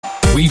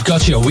we've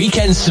got your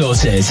weekend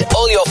sorted.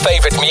 All your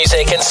favourite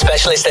music and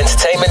specialist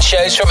entertainment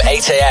shows from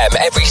 8 a.m.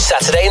 every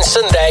Saturday and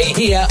Sunday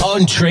here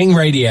on Tring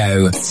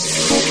Radio.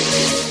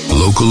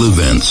 Local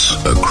events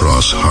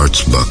across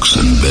hearts, bucks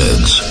and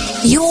beds.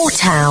 Your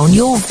town,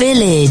 your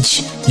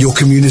village. Your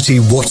community,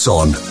 what's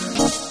on?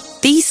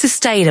 Be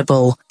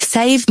sustainable,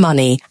 save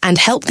money and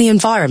help the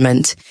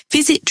environment.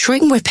 Visit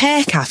Tring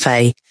Repair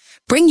Cafe.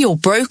 Bring your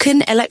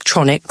broken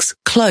electronics,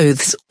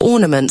 clothes,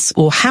 ornaments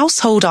or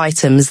household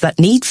items that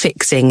need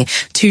fixing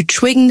to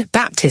Tring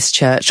Baptist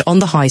Church on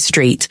the High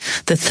Street,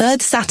 the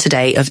third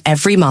Saturday of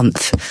every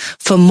month.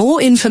 For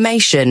more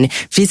information,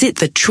 visit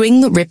the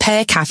Tring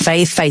Repair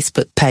Cafe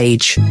Facebook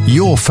page.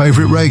 Your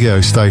favourite radio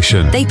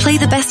station. They play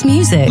the best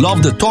music.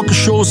 Love the talk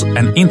shows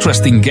and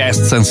interesting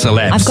guests and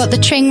celebs. I've got the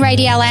Tring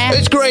Radio app.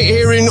 It's great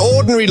hearing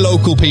ordinary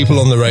local people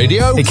on the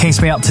radio. It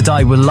keeps me up to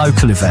date with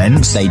local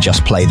events. They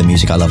just play the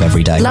music I love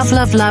every day. Love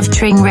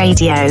Tring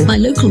Radio. My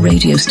local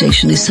radio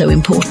station is so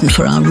important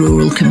for our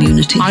rural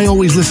community. I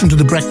always listen to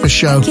The Breakfast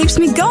Show. Keeps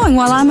me going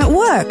while I'm at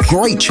work.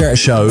 Great church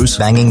shows,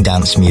 banging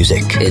dance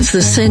music. It's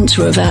the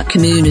centre of our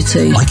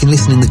community. I can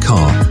listen in the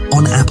car,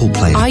 on Apple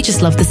Play. I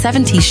just love the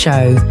 70s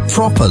show.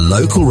 Proper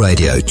local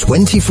radio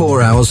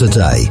 24 hours a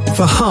day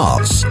for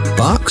hearts,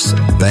 bucks,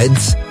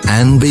 beds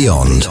and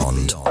beyond.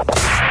 All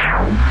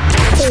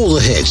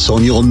the hits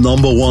on your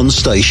number one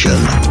station.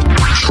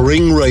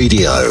 Tring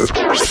Radio.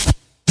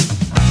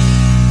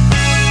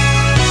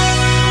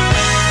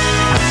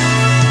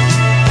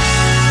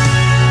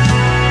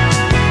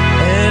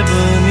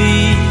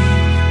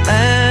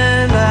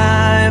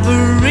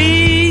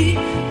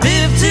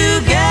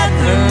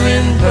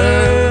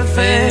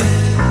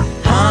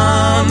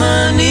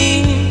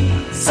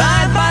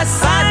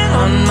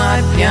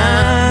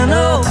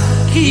 Piano,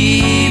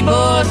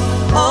 keyboard,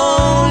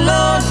 oh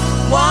Lord,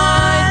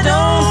 why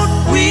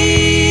don't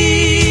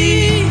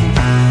we?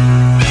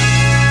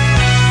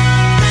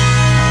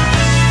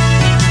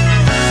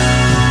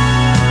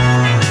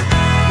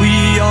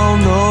 We all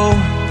know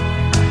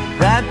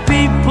that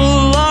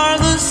people are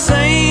the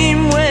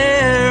same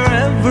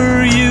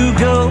wherever you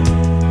go.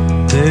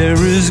 There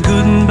is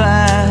good and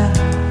bad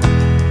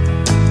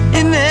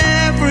in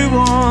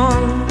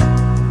everyone,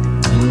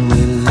 and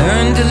we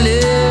learn to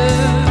live.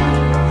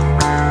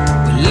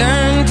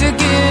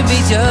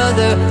 Each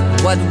other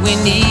what we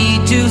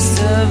need to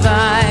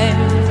survive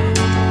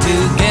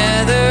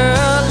together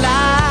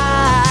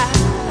alive.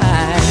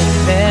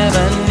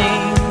 Ebony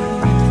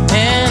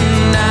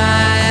and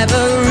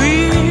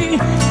ivory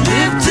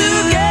live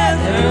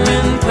together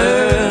in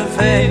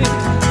perfect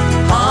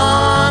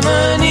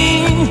harmony,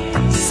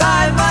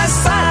 side by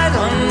side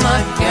on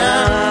my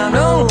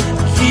piano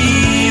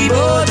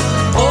keyboard.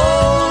 Oh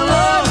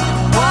Lord,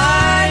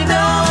 why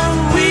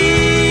don't we?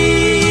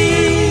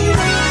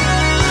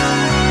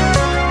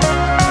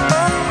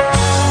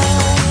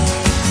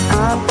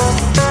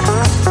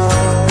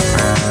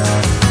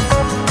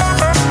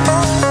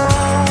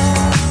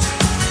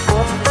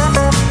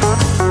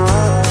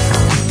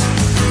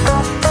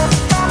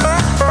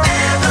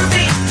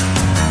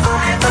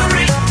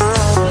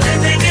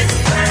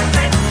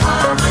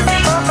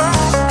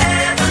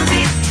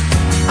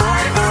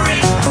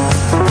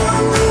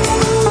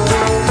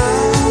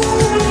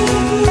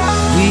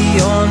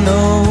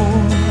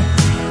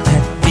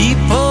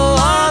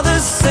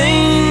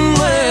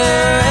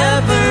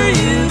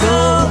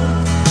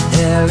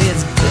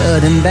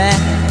 Good and bad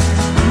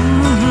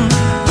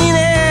in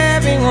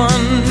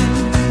everyone.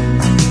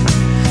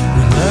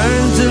 We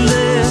learn to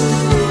live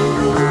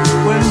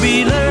when we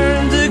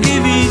learn to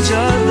give each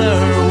other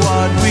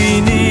what we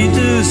need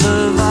to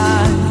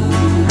survive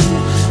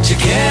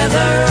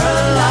together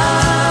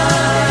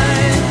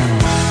alive.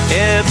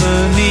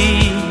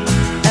 Ebony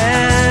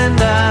and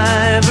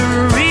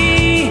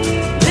ivory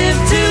live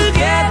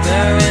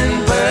together in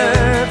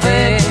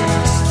perfect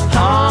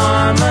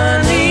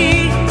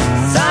harmony.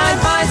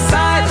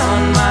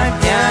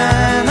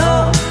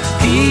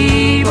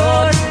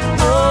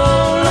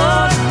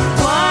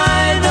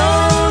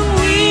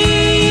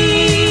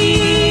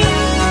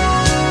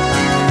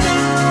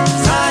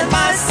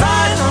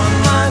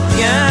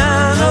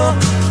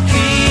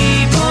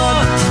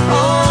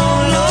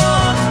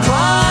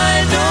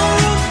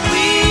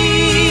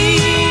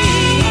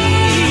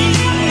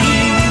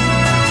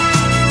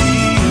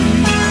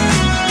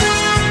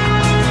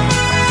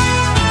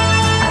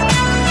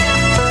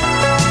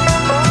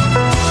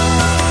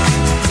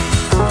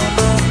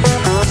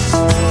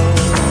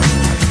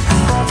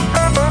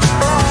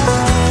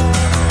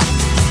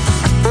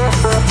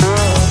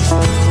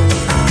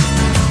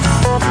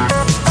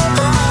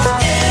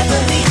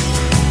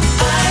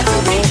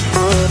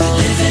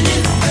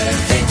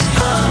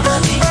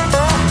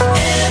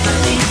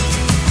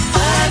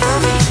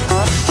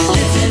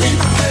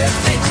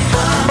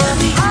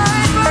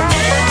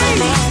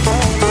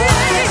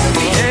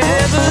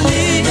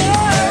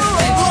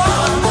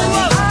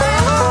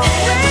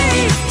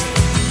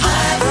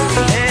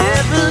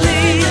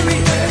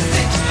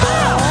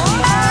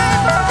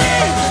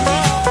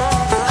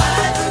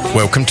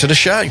 Welcome to the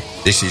show.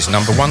 This is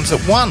Number Ones at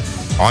 1.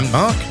 I'm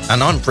Mark,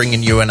 and I'm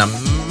bringing you an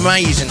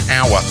amazing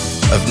hour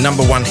of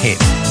number one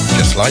hits,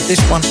 just like this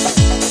one.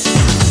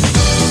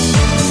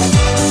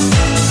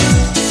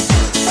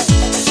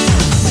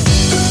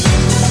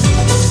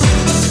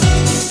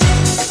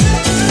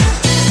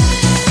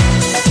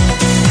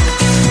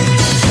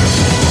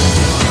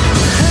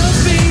 Help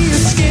me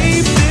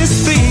escape this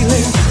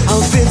feeling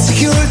of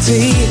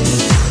insecurity.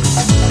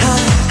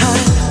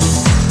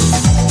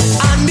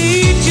 I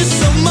need you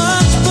so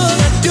much, but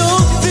I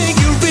don't think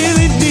you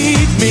really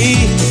need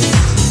me.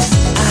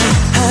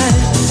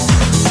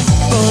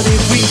 But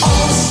if we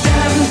all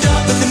stand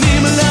up in the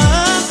name of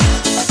love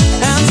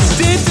and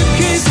state the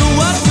case of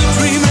what we're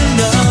dreaming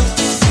of,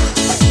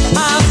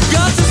 I've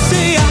got to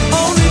say I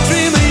only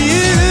dream of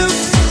you.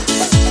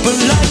 But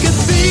like a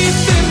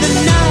thief in the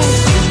night,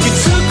 you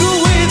took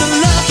away the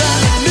love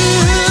that I knew.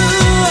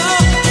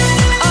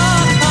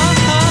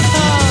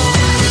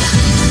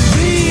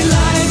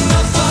 Relight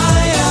my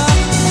fire.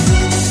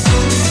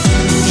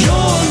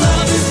 Your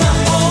love is my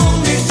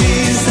only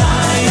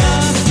desire.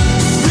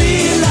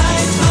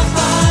 Relight my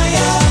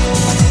fire,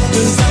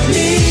 'cause I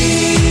need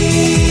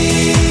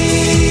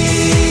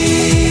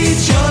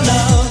your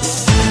love.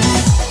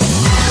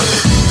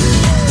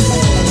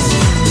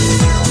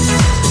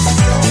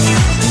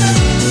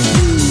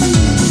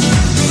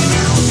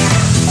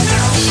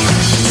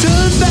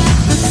 Turn back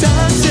the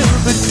time till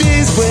the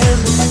days when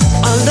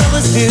our love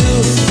was new.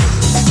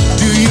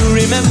 Do you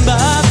remember?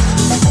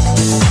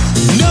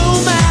 No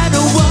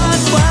matter what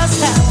was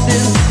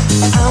happening,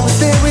 I was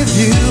there with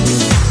you.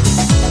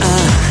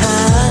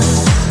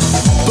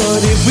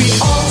 But if we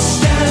all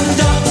stand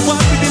up for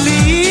what we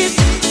believe,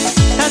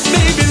 and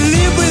maybe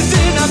live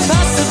within our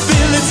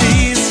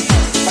possibilities,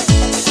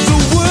 the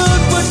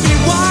world would be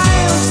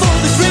wild for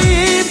the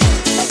dream.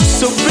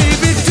 So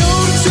baby,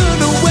 don't turn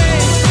away.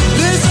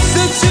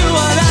 Listen to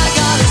what I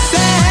gotta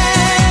say.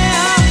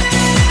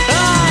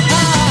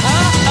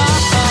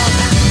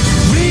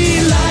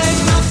 Relight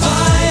my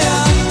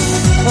fire.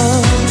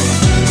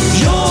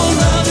 Your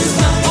love is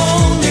my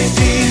only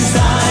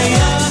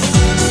desire.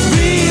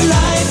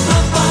 Relight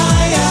my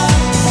fire,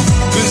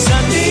 'cause I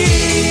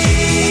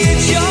need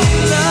your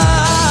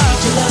love.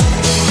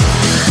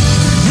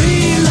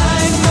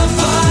 Relight my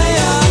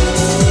fire.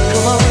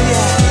 Come on,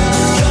 yeah.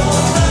 Your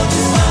love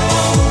is my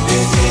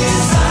only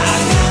desire. I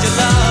need your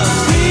love.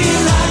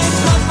 Relight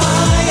my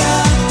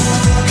fire,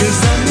 'cause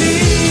I need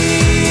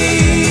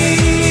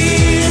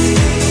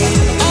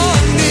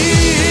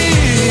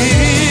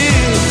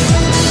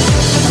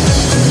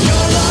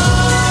your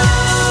love.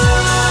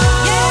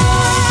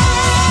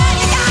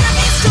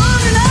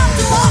 Strong enough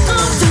to walk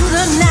on through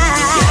the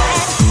night.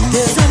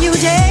 There's a new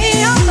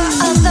day on the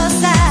other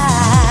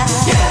side.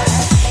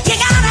 You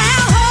gotta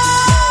have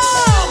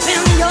hope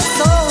in your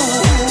soul.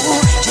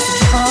 Just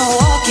keep on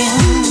walking.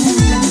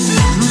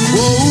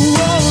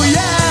 Whoa,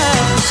 yeah.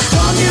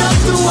 Strong enough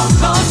to walk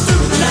on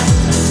through the night.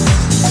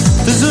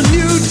 There's a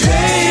new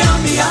day on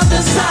the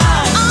other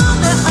side. On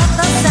the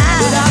other side.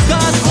 But I've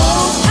got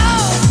hope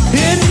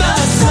in my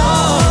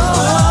soul.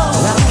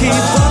 I'll keep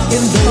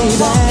walking,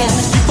 baby.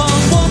 Keep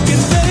on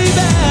walking,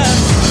 baby.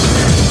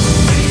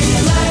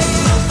 Relight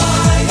my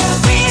fire.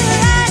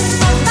 Relight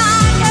my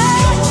fire.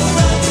 Your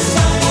love is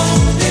my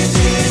only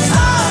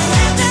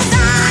desire.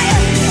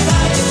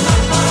 Relight my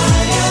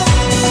fire,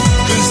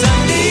 'cause I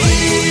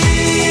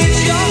need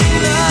your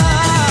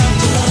love.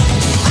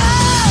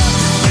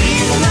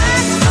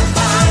 Relight my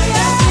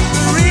fire.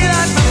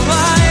 Relight my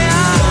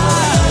fire. Your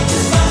love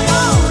is my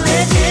only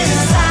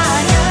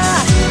desire.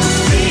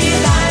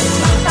 Relight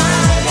my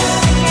fire.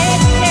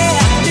 I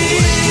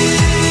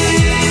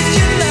need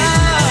your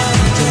love.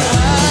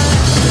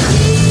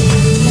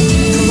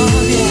 Come on,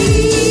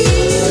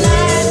 yeah.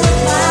 Relight my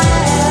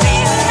fire.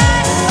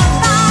 Relight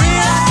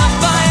my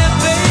fire,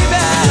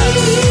 baby.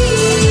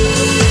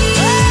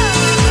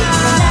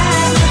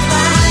 Relight my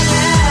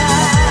fire.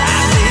 I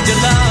need your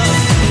love.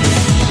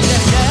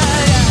 Yeah,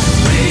 yeah,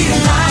 yeah.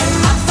 Relight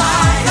my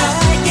fire.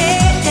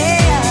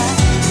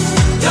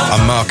 Yeah.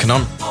 I'm Mark, and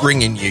I'm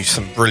bringing you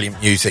some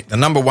brilliant music. The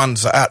number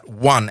ones are at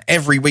 1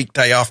 every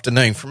weekday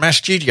afternoon from our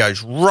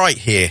studios right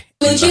here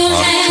in Put the your heart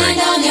of hand Tring.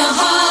 on your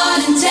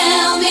heart and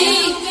tell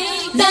me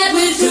that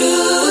we're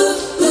through.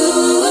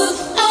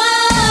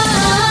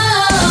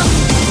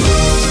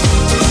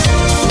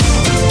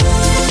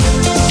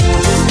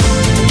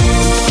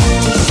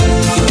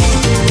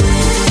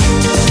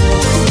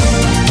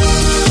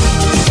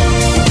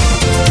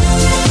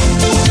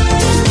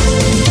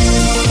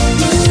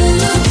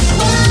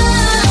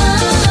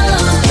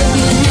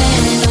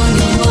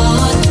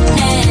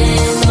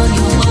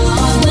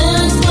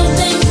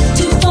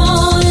 To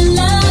fall in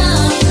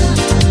love,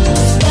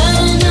 but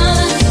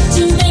another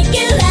to make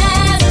it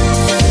last.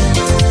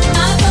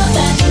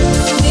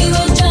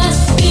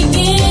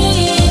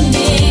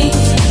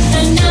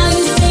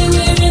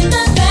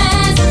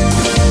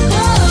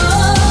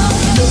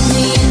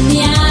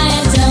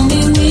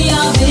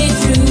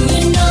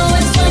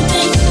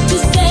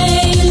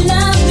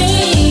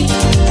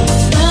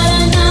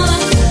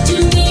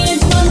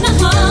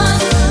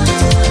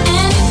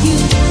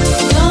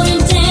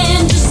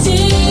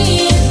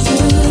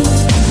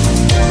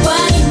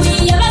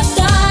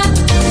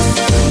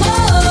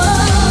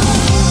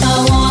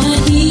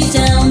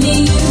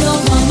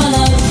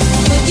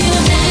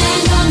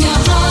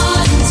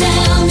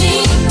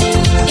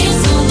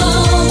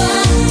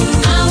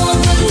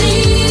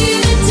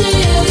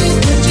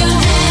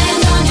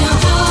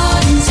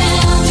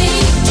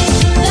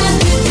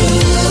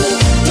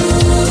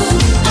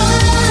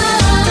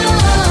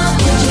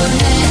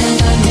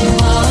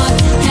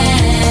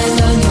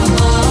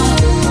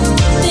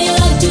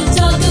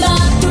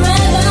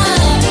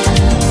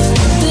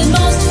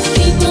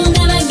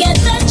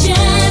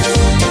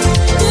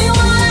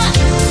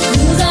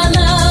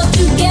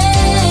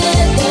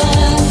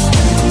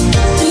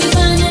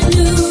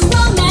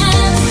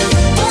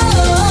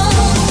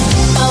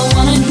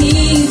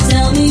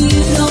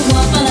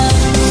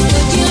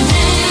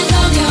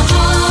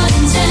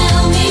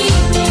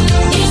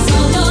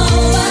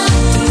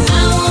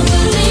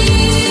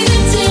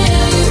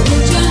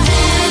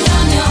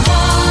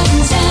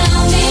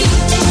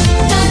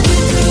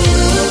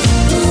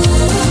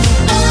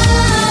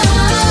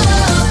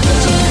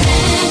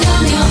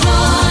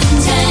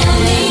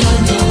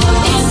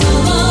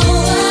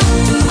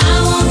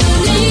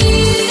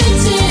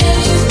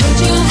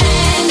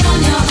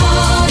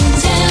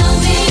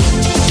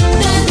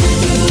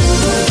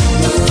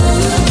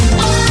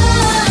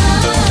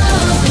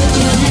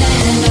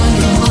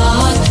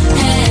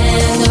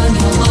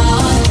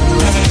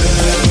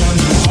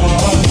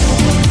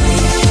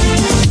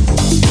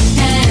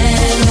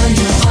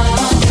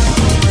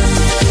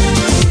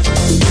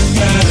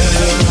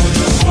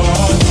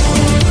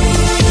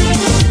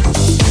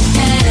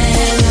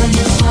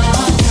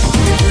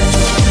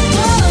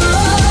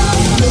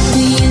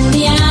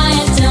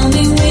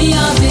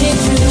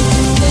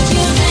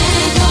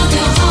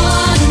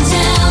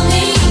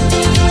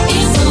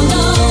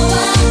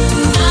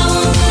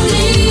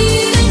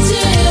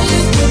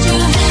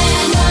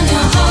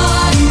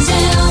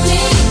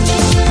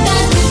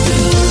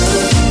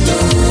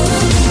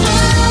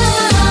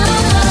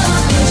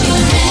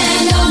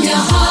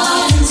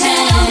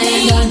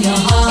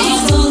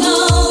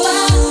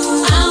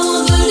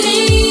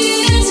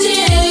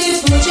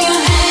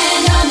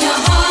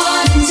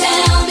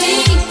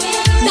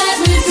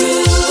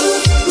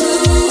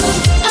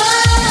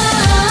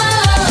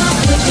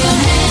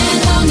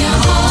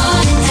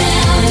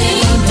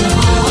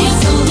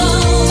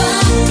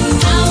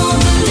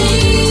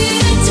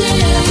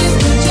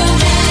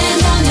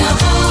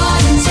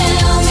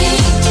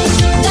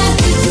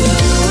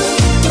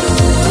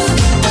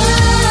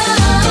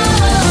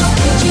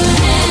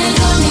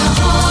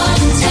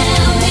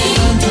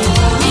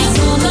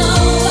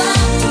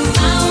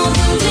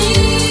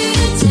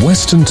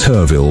 Preston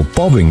Turville,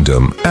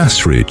 Bovingdon,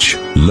 Asridge.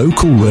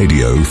 Local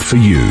radio for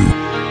you.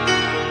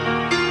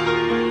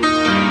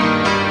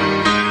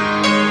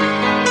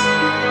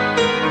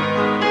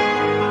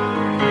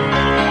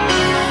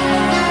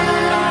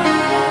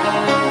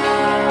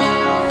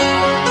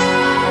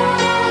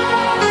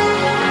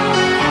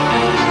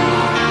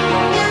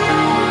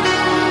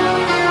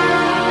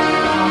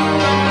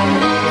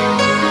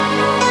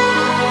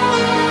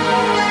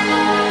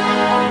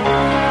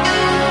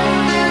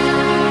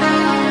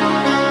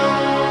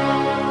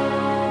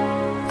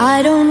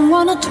 I don't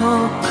wanna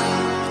talk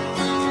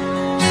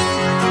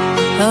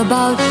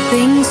about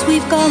things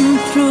we've gone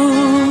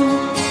through,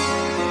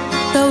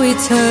 though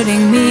it's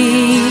hurting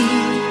me.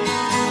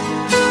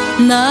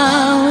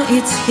 Now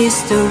it's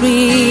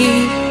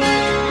history.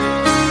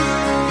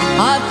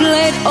 I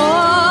played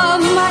all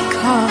my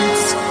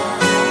cards,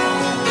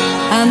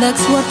 and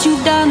that's what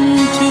you've done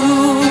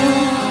too.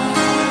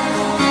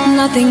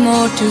 Nothing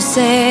more to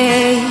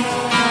say,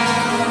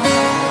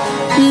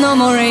 no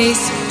more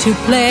race to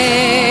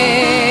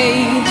play.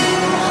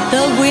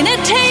 The winner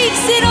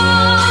takes it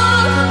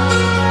all,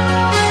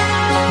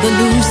 the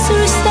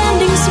loser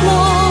standing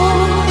small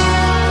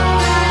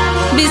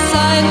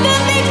beside the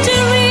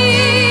victory.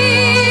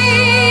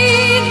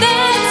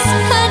 That's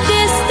her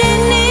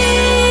destiny.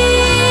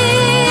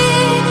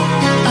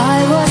 I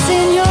was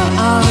in your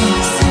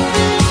arms,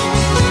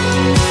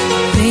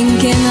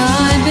 thinking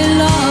I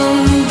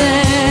belonged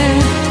there.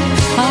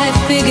 I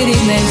figured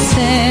it made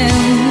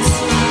sense,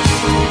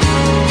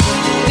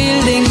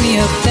 building me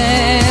a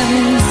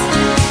fence,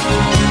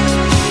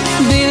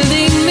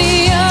 building me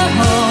a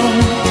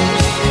home,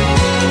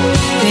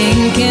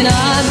 thinking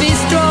I'd be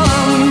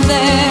strong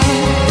there.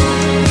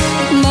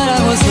 But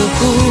I was a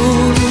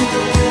fool,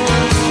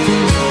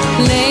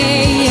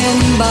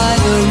 laying by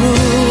the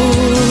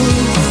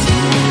rules.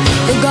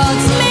 The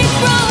gods make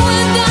roll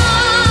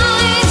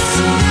dice,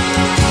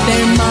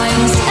 their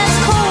minds as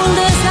cold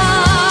as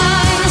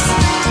ice,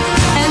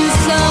 and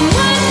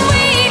someone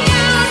way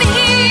down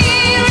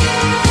here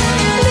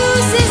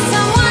loses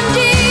someone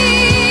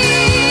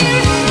dear.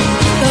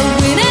 The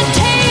winner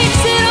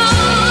takes it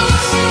all,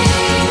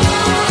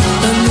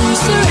 the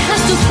loser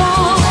has to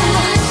fall.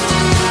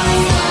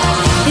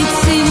 It's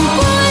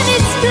simple and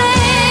it's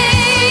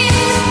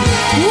plain.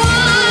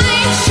 Why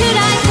should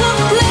I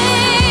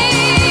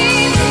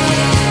complain?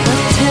 But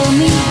tell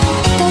me,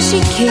 does she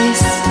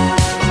kiss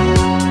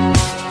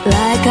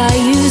like I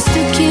used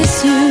to kiss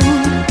you?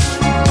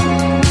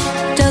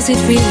 Does it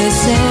feel the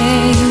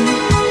same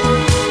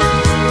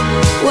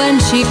when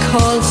she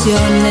calls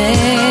your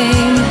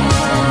name?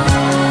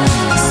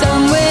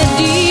 Somewhere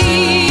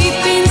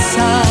deep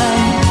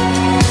inside,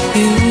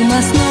 you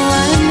must know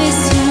I miss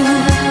you.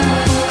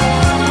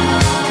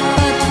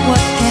 But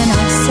what can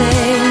I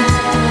say?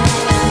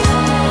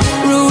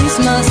 Rules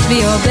must be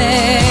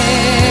obeyed.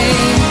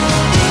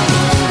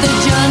 The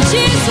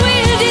judges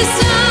will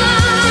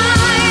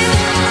decide,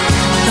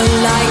 the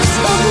likes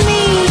of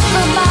me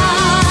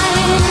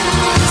abide.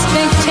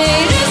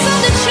 Spectators of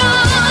the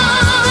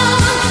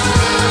charm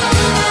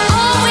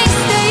always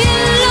stay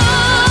in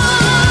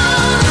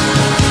love.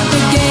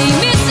 The game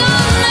is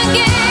on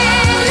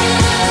again,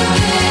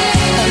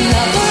 a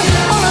lover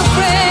or a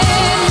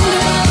friend,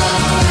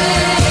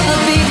 a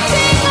big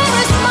thing or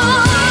a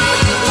small,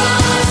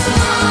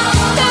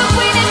 the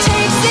winner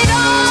takes it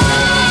all.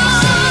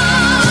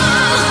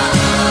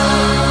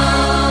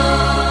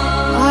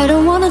 I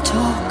don't wanna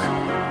talk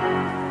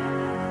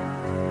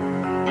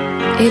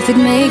if it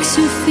makes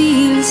you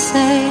feel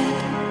sad,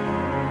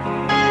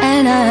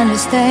 and I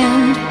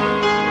understand.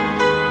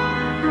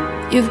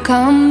 You've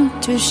come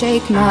to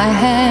shake my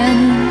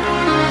hand.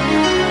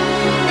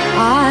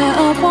 I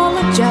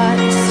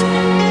apologize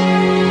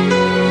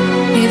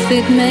if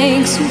it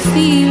makes you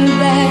feel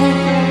bad,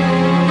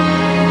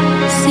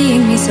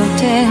 seeing me so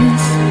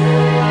tense,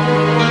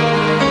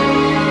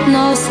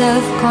 no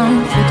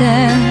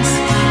self-confidence.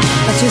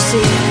 But you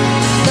see,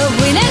 the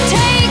winner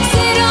takes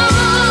it all.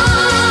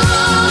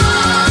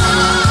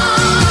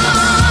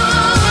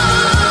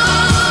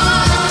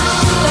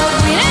 The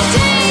winner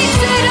takes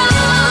it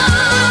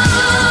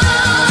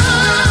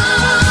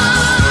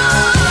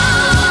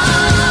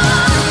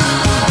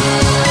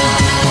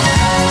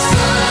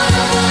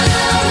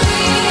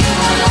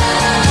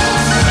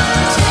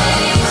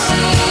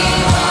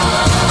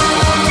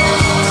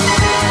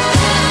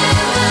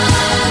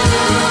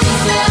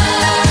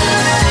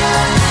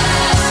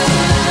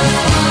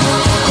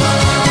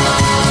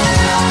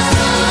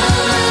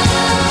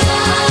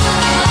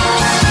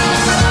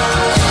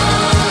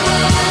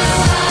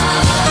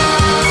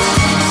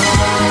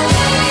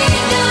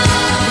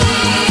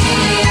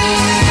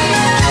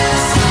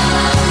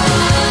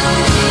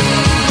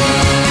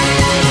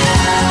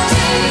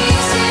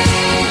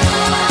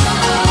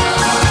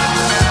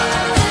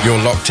You're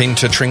locked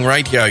into Tring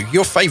Radio,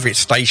 your favourite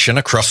station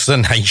across the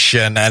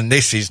nation, and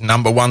this is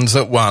Number Ones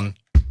at 1.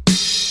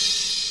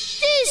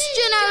 This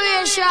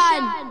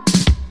generation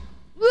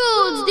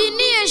rules the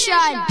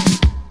nation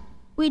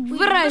with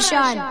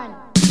version.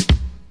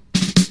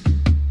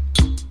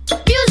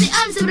 Music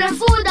I'm sipping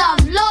food of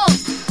love.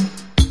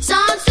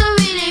 Songs to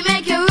really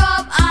make you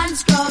rub and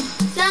scrub.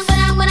 Dang ba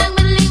dang ba dang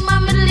biddly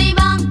bang biddly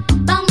bang.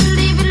 Bang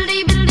biddly biddly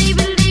biddly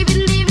biddly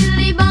biddly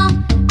biddly bang.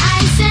 I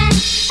say,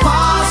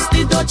 pass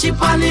the dutchie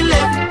on the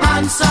left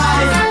hand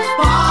side.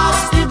 Pass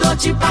the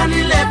dutchie on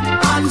the left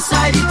hand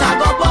side. It a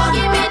go bun.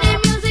 give me the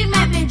music,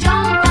 make me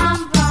jump and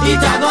pump. It a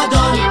go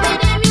done. Give me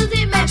the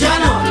music, make me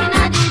Jano. rockin'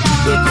 at the dawn.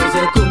 It was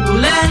a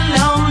cool and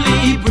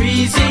lonely,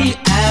 breezy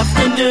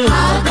afternoon.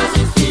 How does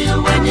it feel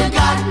when you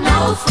got no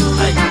food?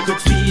 I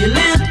could feel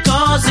it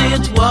cause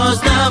it was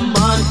the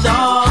month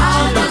of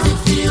How June. does it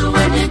feel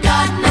when you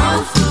got no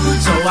food?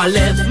 So I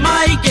left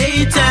my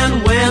gate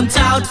and went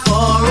out for a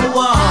How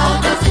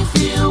walk. does it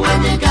feel when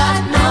you got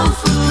no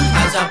food?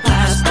 As I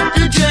passed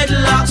the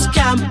dreadlocks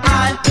camp, I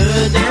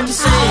heard them How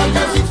say,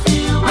 does it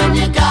feel when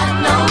you got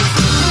no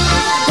food?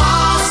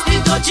 pass the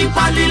dutchie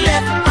on the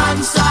left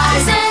hand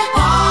side.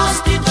 Pass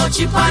the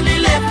dutchie on the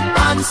left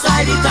hand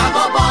side. It a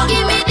go bun.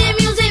 Give me the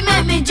music,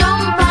 make me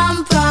jump and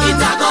prance. It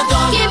a go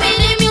done. Give me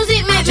the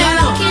music, make me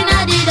Jano. rockin'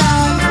 at the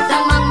dawn.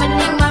 Dang bang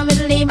biddling bang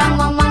biddly bang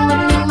bang bang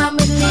biddling bang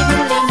biddly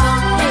biddly bang.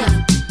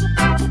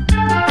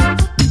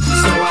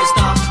 So I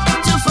stopped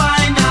to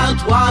find out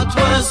what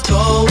was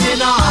going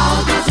How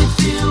on. does it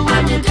feel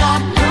when you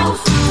got no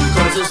food?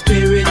 Cause the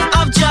spirit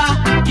of Jah,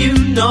 you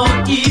know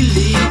he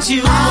leads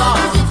you How on.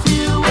 does it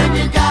feel when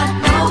you got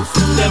no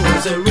food? There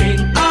was a ring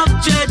of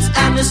jets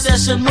and the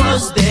session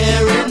was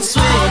there in How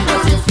swing.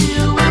 does it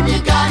feel when you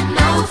got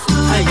no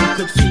food? And you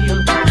could feel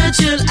the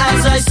chill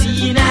as I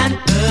seen and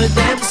heard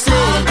them How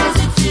sing. does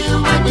it feel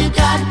when you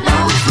got no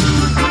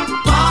food?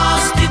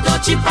 Pass the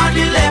dutchie on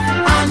the left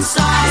hand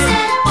side.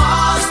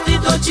 Pass the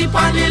dutchie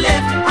on the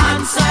left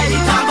hand side.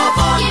 It a go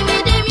fun. Give me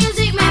the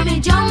music, make me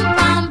jump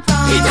and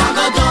prance. It a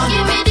go done.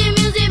 Give me the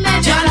music, make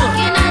me Jano.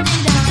 rockin' at the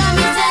dawn. Come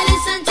me say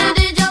listen to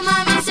the drum,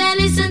 and me say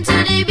listen to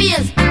the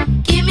bass.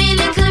 Give me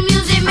little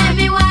music, make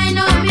me wind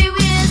up me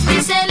waist. Me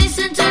say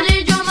listen to the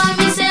drum, and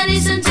me say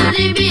listen to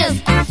the bass.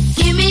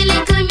 Give me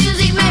little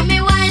music, make me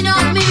wind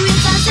up me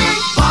waist. I say,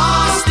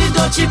 Pass the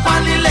dutchie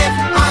on the left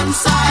hand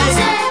side.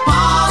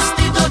 Pass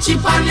the dutchie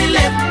on the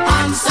left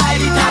hand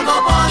side. It a go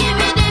bun. give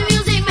me the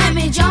music, make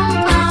me jump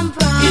and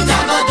prance. It a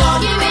go done.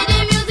 Give me the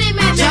music,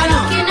 make me Jano.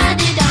 rockin' at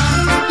the dawn.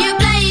 You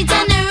play it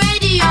on the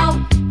radio,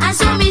 and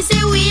so me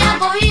say we a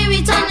go hear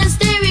it on the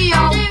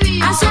stereo.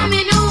 And so me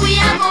know we a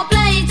go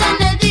play it on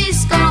the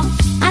disco.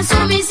 And so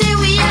me say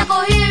we a go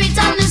hear it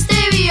on the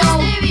stereo.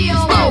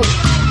 Whoa.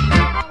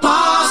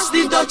 Pass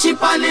the dutchie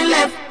on the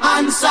left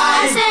hand side. I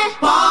say,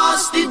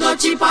 Pass the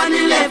dutchie on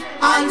the left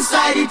hand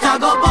side. It a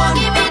go bun.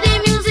 give me the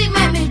music,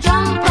 make me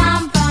jump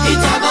and prance. It a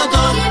go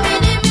done. Give me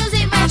the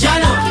music, make me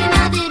Jano. rockin'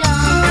 at the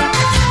dawn.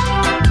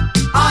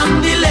 On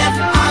the left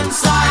hand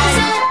side.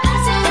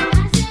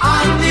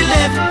 On the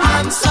left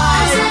hand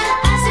side.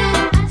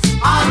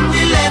 On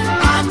the left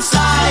hand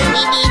side.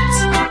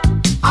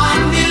 On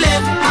the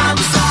left hand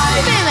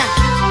side.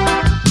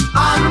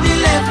 On the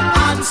left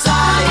hand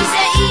side. We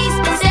say east,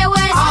 say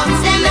west, On the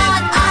say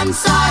left north and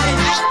south.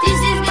 This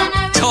is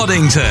gonna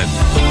Toddington,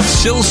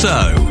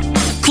 Silsoe,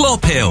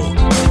 Clop Hill.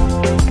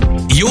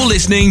 You're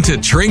listening to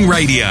Tring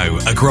Radio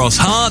across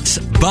Hearts,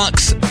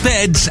 Bucks,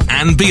 Beds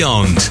and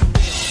beyond.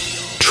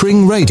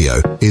 Tring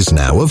Radio is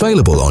now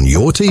available on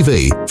your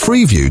TV,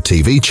 Freeview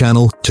TV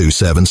channel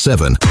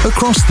 277,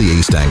 across the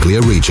East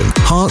Anglia region.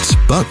 Hearts,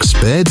 Bucks,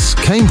 Beds,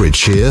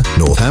 Cambridgeshire,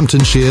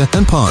 Northamptonshire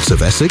and parts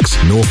of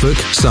Essex, Norfolk,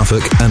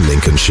 Suffolk and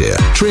Lincolnshire.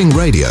 Tring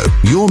Radio,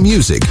 your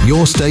music,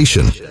 your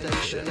station.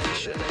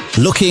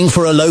 Looking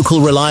for a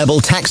local reliable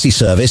taxi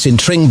service in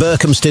Tring,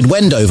 Berkhamsted,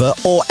 Wendover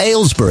or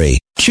Aylesbury?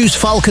 Choose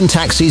Falcon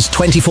Taxis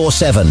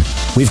 24/7.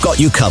 We've got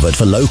you covered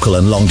for local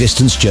and long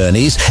distance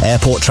journeys,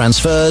 airport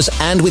transfers,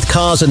 and with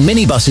cars and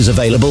minibuses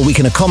available, we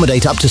can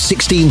accommodate up to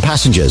 16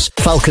 passengers.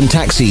 Falcon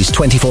Taxis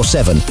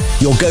 24/7,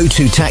 your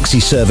go-to taxi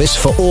service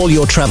for all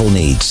your travel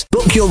needs.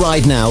 Book your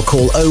ride now.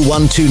 Call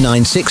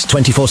 01296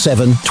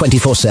 247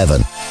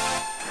 247.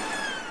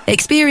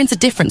 Experience a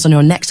difference on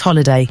your next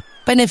holiday.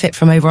 Benefit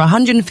from over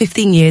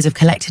 115 years of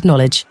collected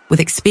knowledge with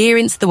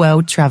Experience the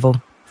World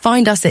Travel.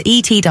 Find us at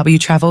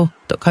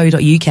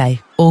etwtravel.co.uk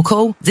or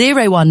call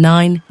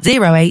 019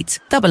 08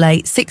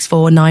 88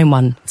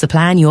 6491 to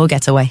plan your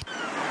getaway.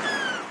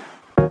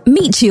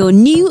 Meet your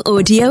new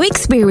audio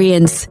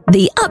experience,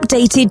 the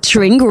updated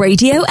Tring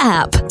Radio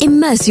app.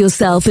 Immerse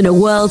yourself in a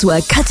world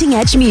where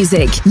cutting-edge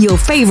music, your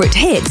favorite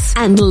hits,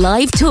 and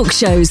live talk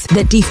shows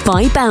that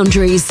defy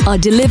boundaries are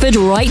delivered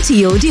right to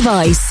your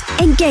device.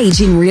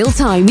 Engage in real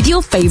time with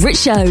your favorite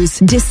shows.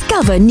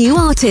 Discover new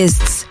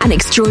artists, an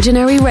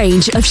extraordinary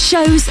range of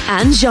shows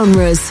and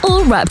genres,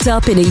 all wrapped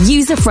up in a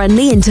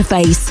user-friendly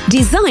interface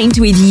designed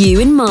with you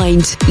in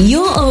mind.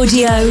 Your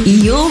audio,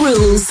 your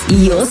rules,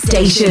 your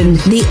station.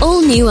 The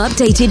all-new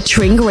updated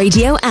Tring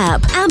Radio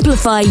app.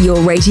 Amplify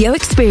your radio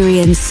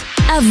experience.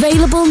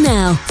 Available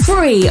now,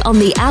 free on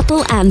the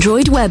Apple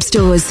Android web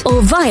stores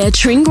or via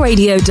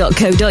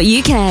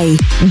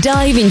tringradio.co.uk.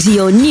 Dive into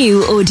your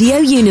new audio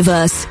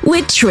universe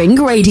with Tring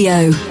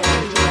Radio.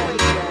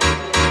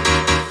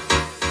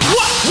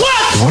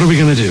 What are we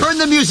going to do? Turn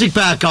the music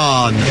back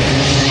on.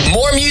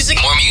 More music.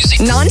 More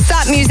music.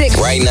 Non-stop music.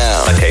 Right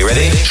now. Okay,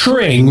 ready?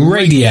 Tring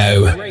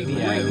Radio.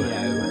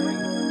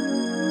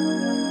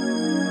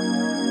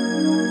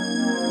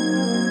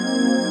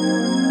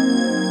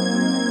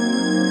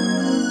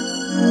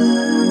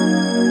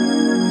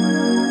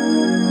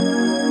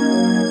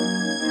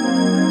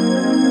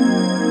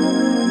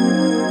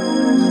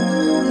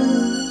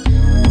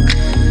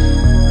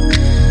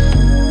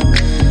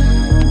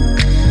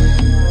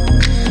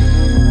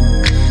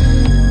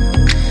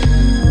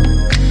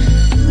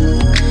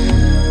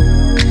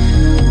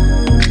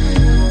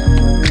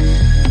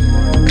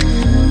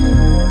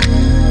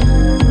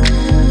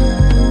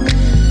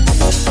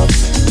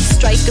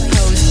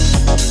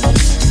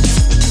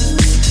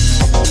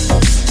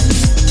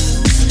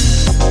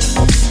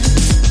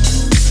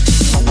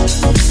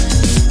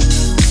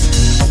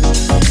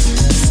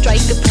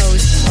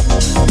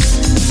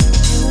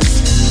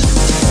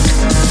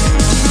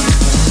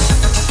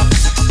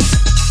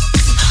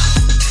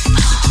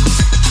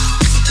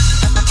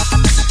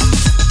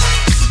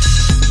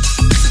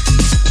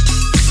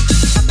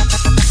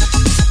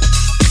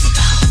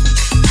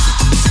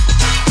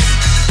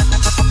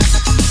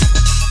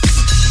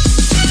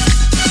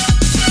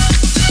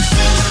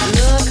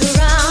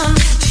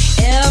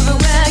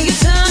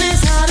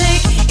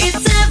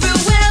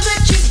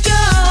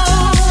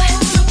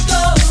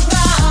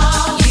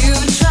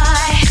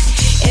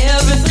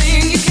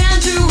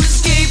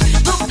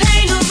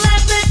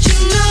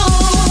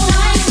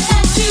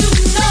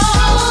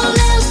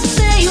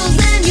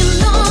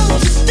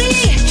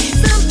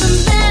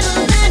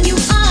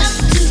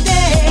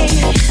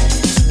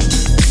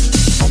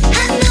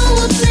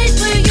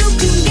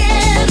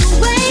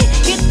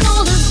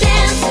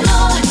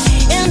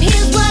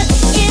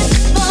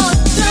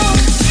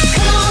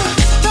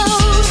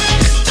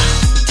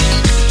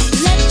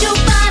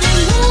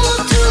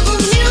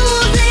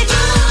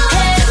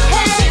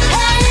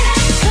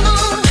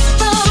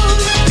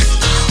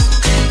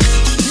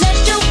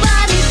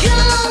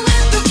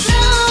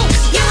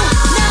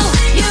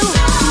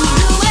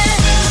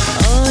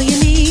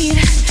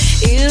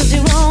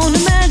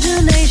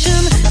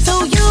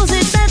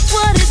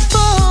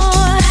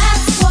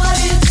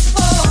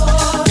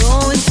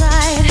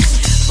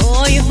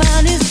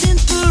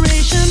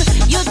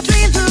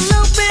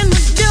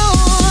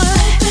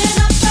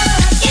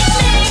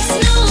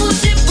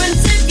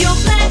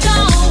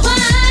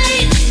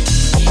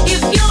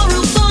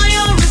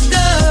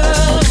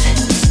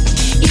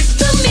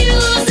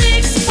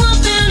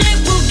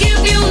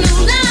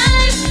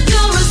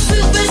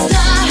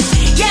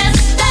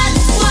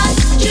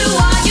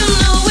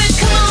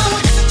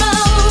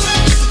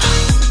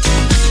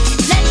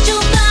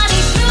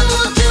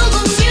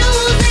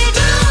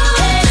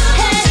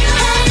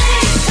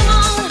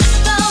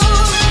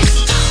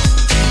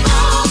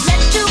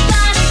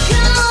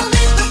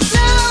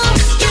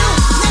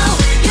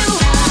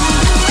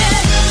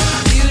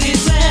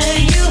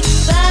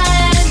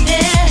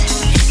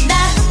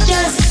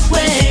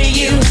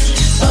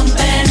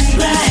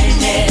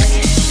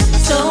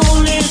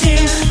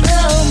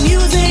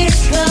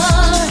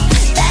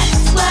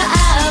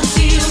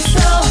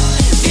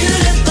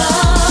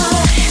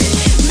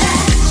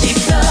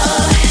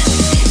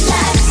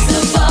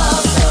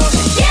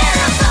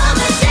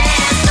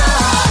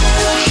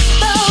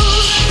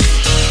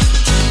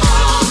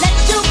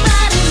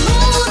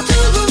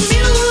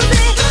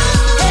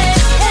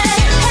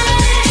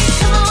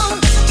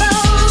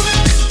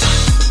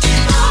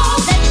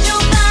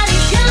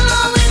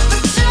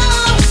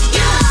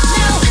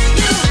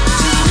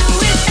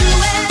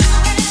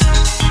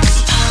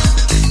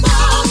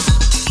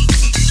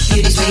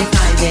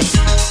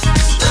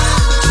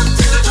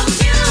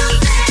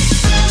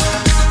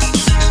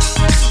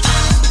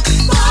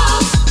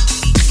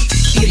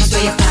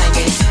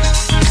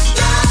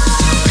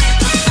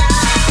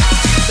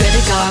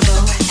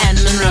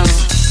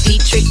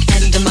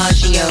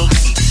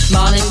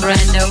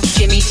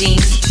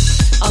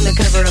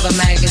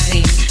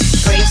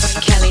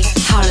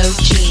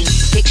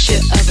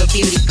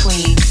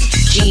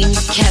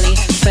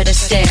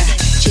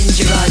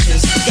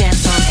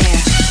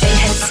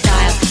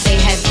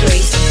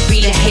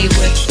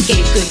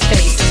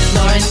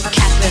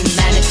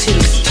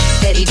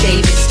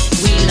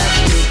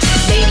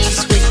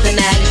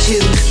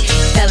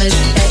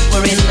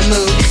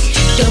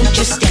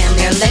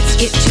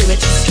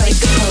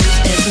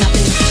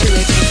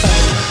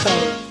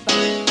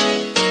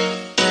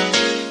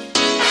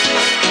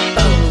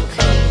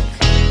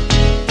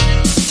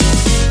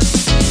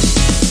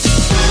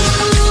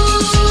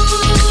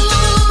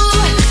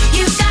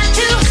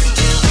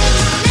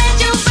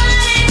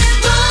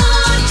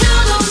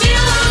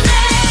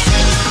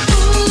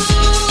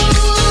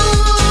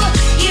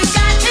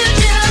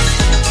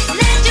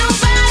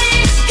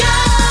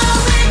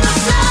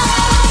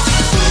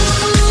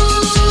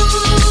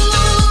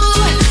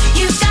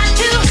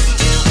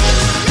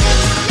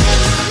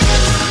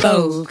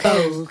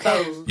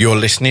 You're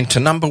listening to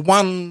number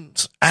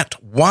ones at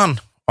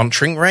 1 on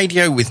Tring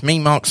Radio with me,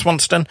 Mark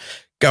Swanston.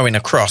 going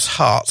across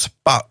hearts,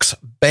 bucks,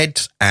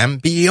 beds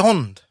and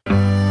beyond.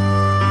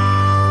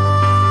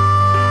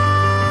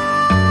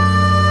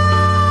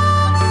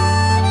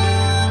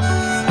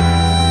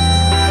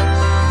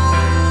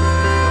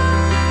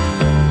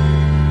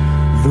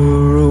 The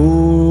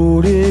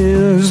road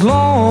is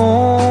long,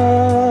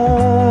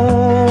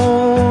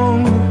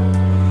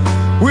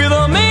 with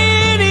a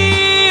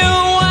many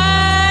a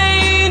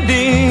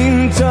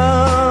winding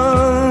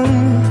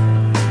tongue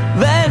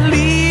that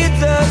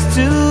leads us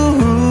to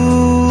who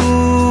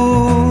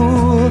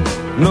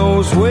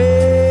knows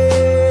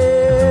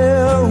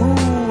where,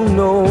 who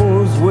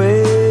knows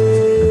where.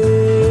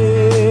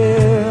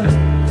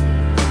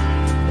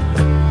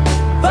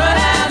 But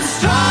I'm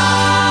strong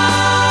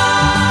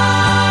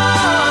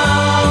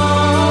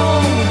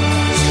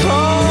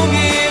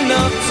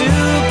enough to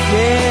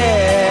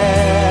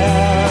carry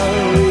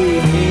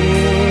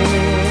him.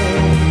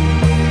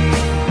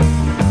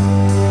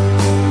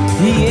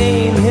 He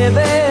ain't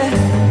heavy,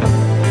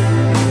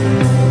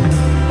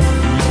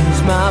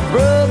 he's my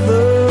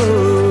brother.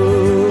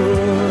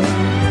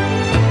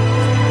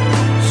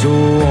 So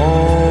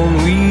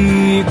on we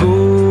go.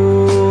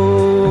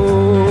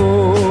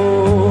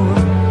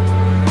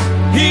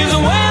 His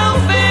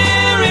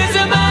welfare is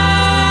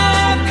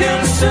my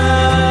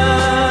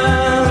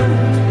concern.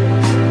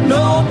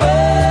 No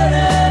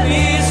burden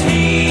is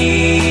he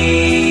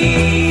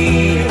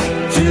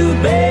to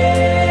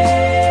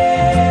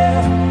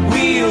bear.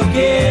 We'll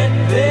get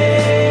there.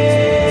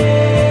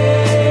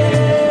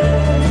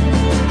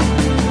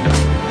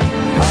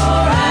 For I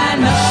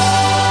know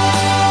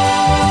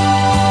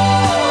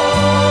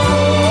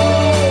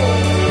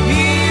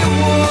he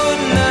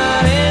would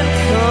not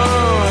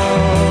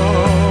encumber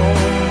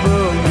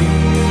me.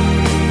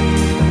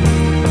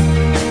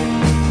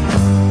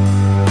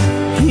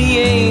 He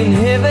ain't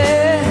heavy,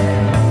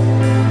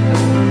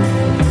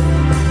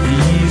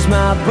 he's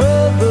my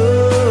brother.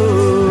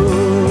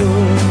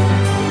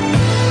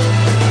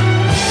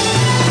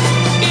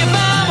 If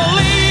I'm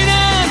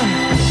leaning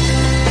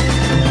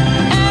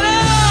at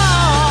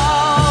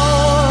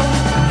all,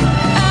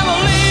 I'm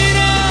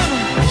leaning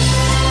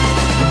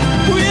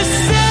with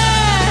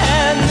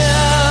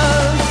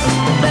sadness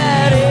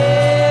that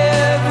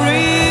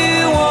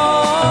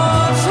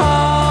everyone's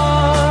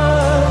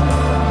heart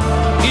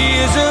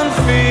isn't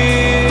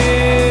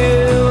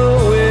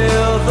filled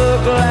with the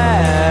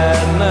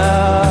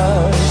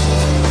gladness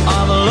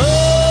of love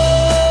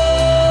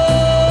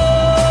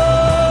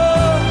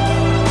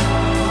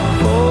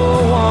for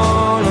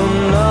one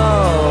another.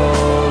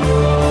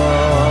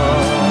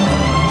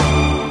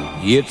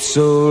 It's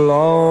a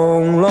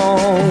long,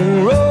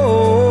 long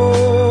road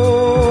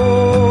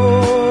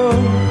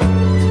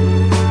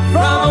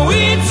from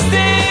which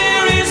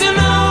there is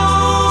no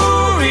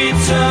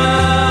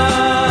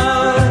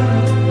return.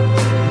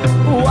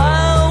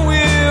 While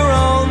we're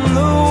on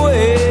the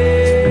way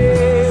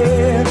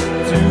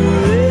to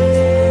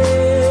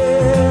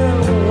there,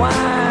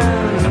 why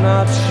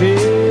not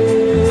share?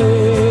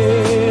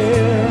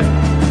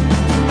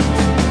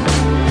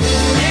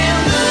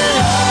 And the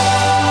road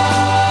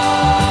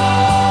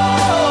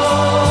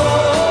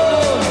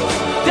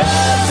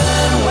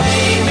doesn't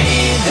weigh me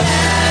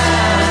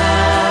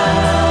down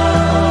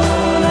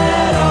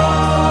at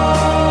all.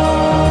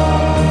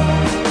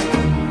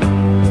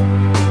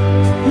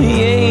 He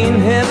ain't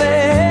heavy,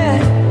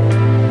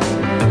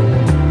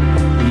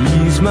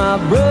 he's my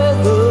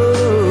brother.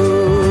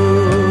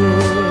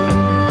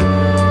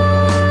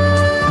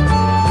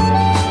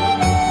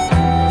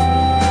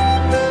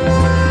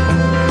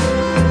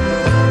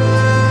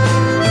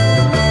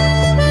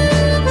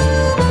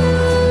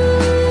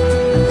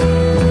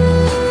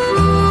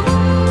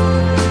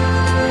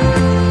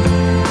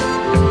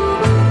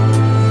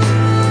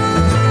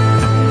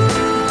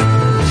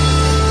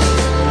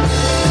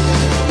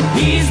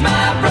 He's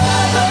my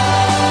brother.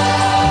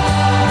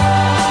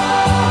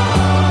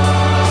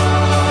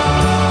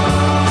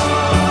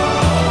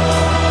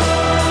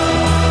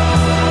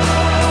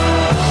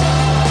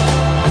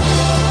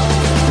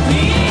 He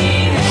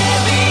ain't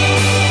heavy,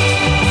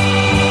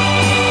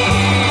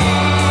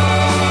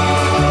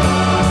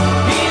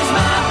 he's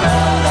my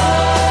brother.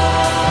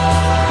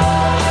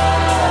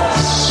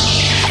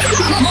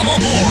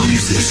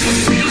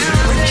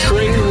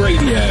 Tring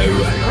Radio.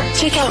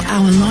 Check out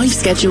our live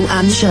schedule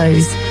and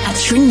shows at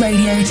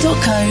stringradio.co.uk.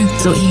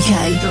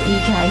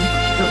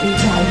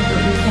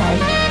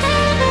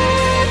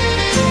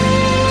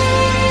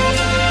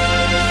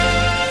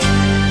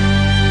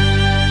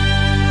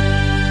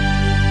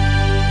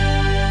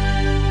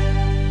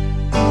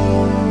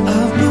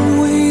 I've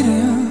been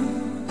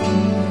waiting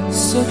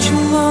such a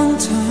long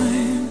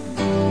time,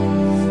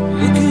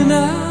 looking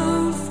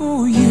out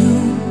for you.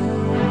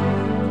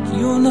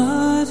 You're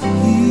not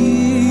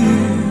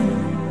here.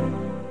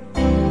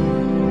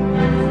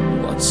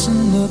 What's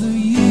another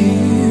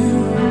year?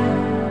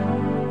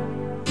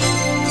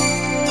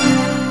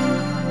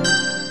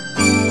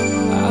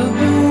 I've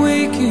been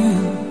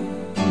waking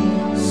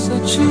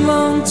such a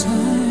long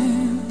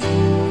time,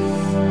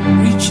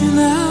 reaching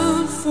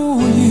out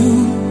for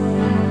you,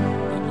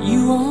 but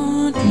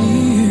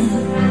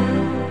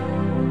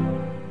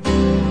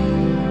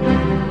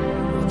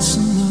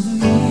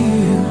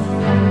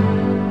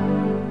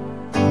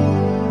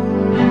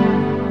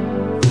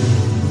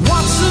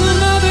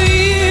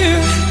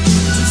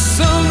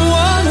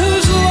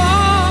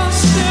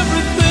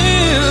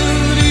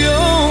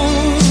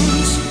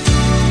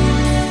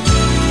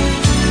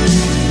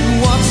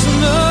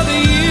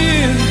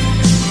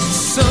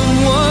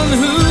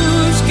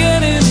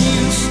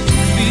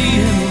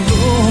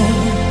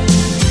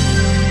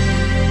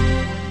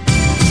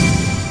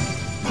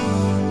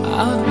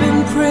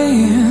been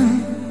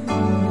praying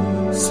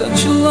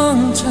such a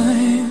long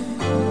time,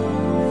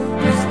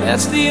 'cause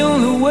that's the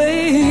only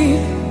way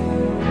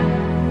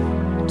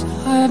to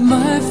hide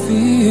my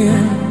fear.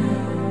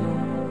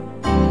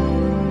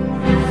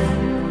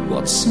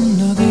 What's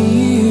another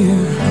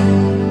year?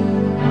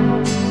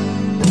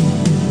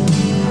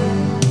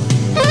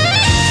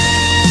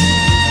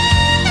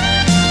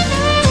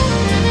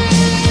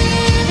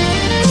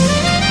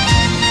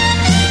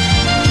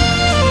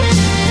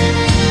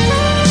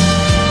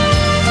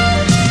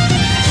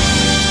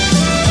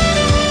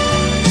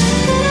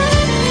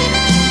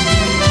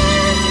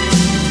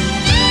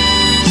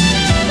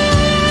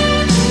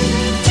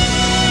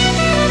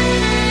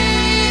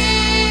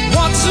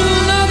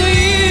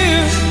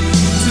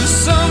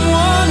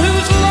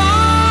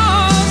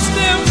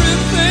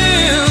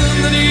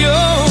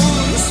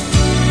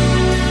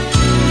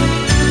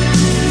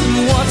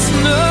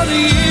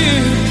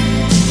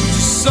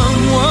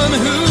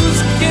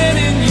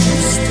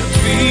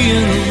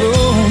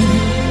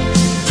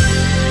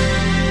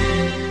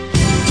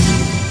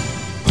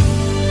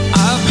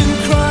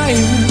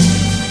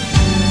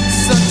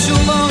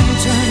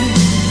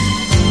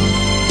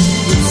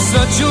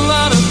 Such a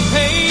lot of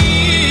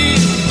pain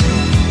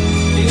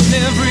in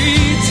every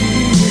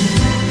tear.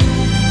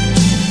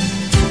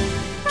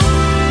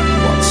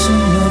 What's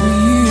another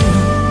year?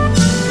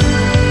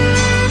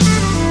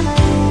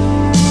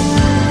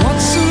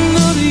 What's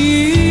another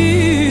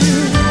year?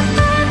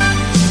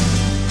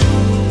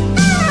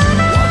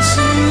 What's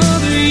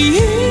another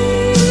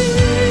year?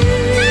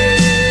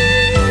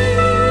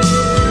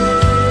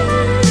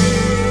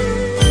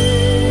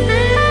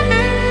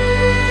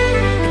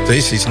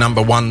 This is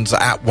number one's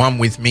at one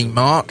with me,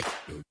 Mark.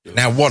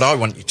 Now, what I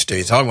want you to do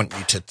is I want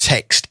you to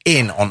text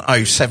in on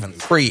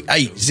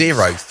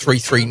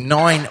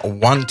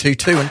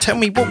 07380339122 and tell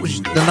me what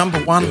was the number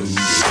one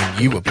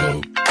when you were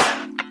born.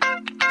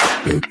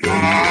 This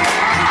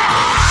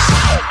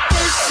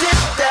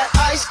is that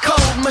ice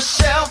cold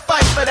Michelle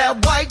fight for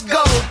that white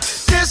gold.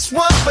 This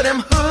one for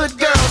them hood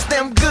girls,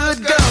 them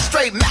good girls,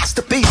 straight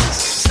masterpieces.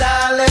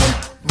 Styling,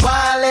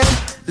 wildin',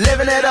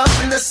 living it up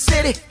in the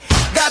city.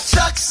 Got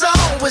Chuck's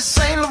on with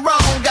Saint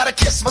Laurent. Gotta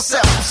kiss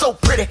myself, I'm so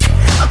pretty.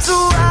 I'm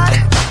too hot.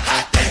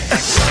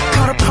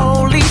 Call the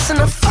police and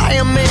the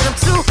fireman. I'm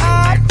too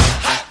hot.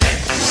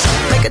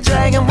 Make a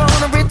dragon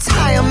wanna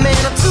retire,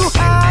 man. I'm too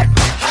hot.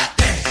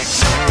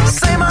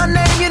 Say my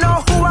name, you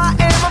know who I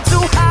am. I'm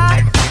too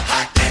hot.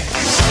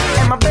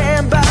 And my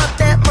band bought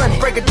that money.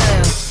 Break it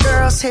down.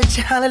 Girls hit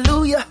you,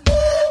 hallelujah.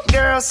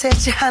 Girls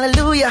hit you,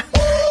 hallelujah.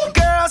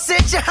 Girls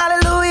hit you,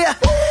 hallelujah.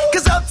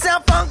 'Cause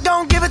Uptown Funk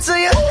don't give it to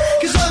you.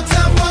 'Cause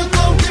Uptown Funk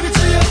don't give it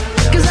to you.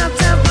 'Cause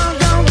Uptown Funk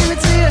don't give it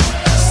to you.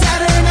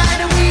 Saturday night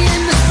and we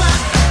in the spot.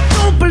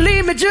 Don't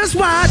believe me, just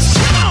watch.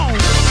 Come on.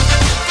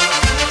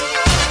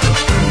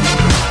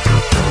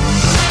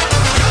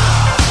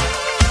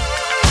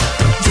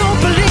 Don't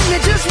believe me,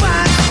 just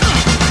watch.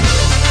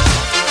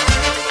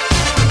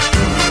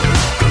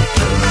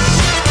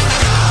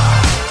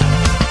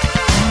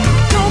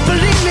 Don't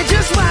believe me,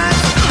 just watch.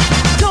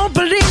 Don't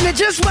believe me,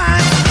 just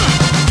watch.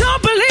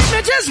 Don't believe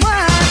me, just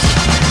watch.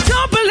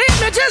 Don't believe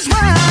me, just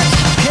watch.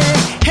 Hey,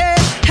 hey,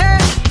 hey,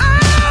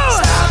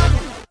 oh! Stop.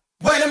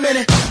 Wait a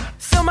minute.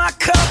 Fill my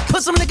cup,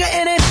 put some nigga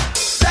in it.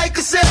 Take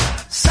a sip,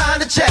 sign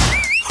the check.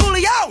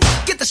 Julio,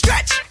 get the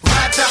stretch.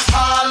 Right to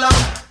Harlem,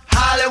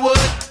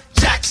 Hollywood,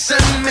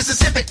 Jackson,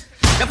 Mississippi.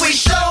 If we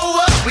show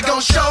up, we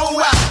gon'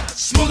 show out.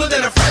 Smoother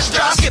than a fresh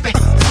drop. Skip it.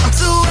 I'm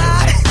too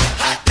hot.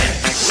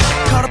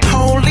 Call the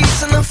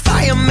police and the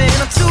fireman.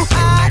 I'm too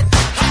hot.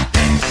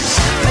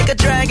 Make a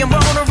dragon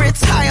wanna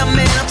retire,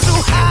 man. I'm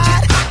too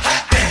hot.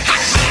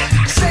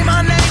 Say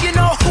my name, you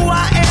know who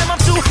I am. I'm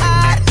too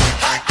hot.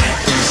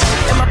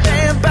 And my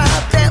band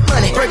bought that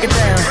money. Break it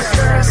down.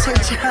 Girls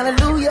hit you,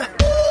 hallelujah.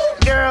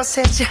 Girls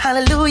hit you,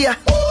 hallelujah.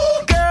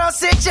 Girls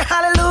hit you,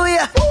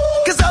 hallelujah.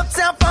 'Cause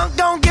Uptown Funk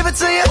don't give it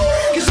to you.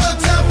 'Cause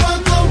Uptown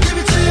Funk don't give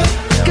it to you.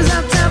 'Cause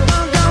Uptown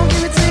Funk don't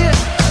give it to you.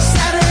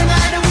 Saturday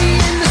night and we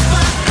in the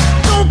spot.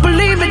 Don't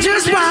believe me,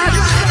 just watch.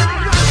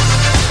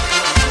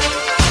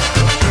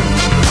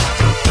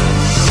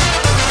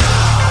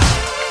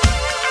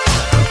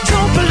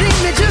 Don't believe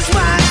me, just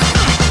watch.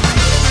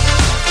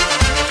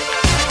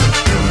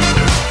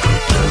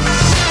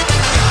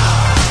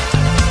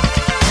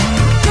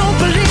 Don't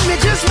believe me,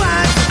 just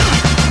watch.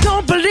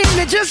 Don't believe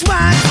me, just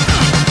watch.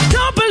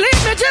 Don't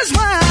believe me, just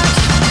watch.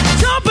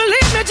 Don't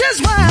believe me, just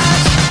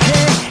watch.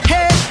 Hey,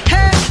 hey,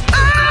 hey,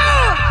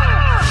 oh!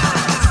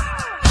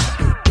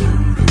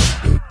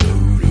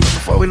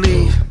 Before we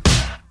leave,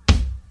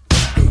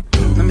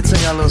 let me tell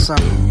y'all a little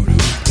something.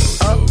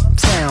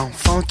 Uptown,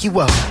 funk you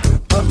up.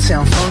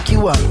 Uptown, funk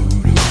you up.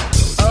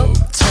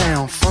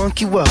 Uptown,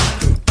 funk you up.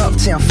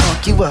 Uptown,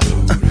 funk you up.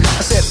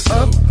 I said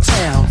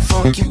uptown,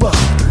 funk you up.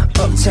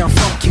 Uptown,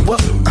 funk you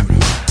up.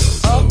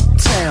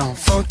 Uptown,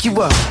 funk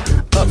you up.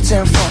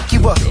 Uptown, funk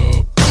you up.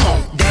 Come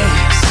on,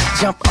 dance,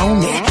 jump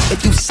on it.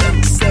 If you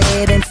sexed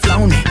and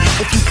flown it.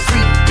 If you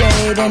freaked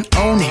dead and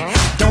own it.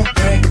 Don't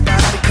brag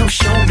about it, Come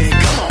show me,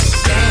 come on,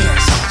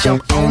 dance,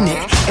 jump on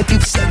it. If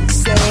you've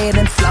sexed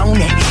and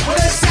flown it, well,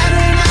 it's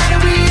Saturday night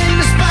and we in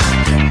the spot.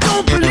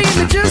 Don't believe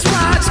me, just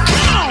watch.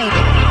 Come on.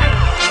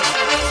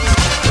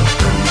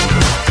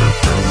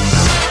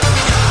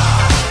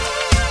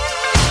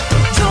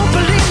 Don't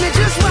believe me,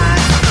 just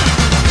watch.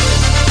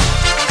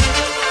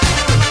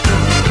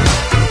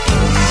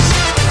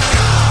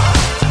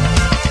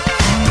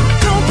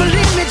 Don't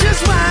believe me,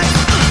 just watch.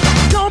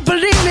 Don't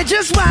believe me,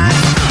 just watch.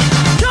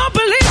 Don't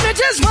believe me,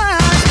 just watch.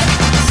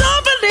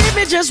 Don't believe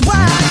me, just watch.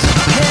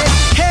 Hey,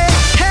 hey,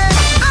 hey,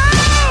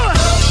 oh!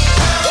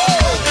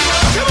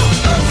 Come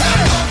on,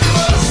 hey,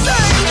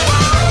 say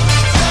what?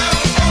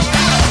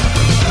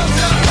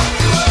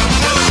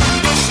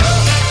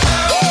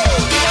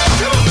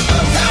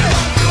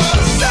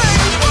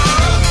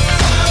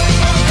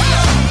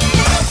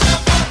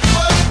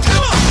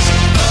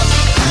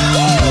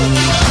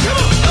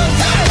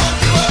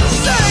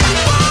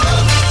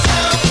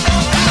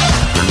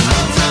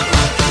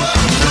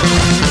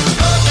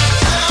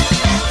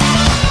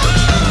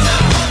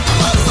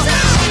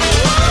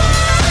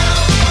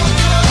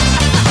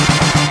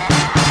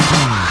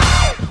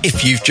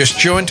 If you've just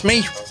joined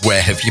me,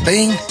 where have you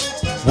been?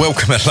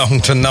 Welcome along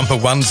to Number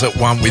Ones at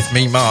 1 with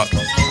me, Mark,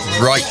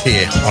 right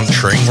here on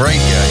Tring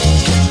Radio.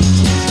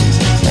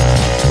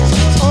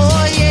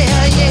 Oh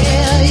yeah,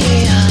 yeah,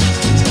 yeah.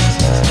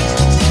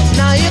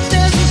 Now if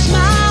there's a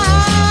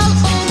smile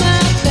on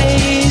my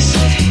face,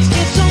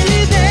 it's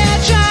only there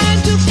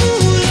trying to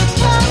fool the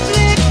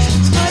public.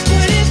 But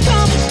when it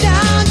comes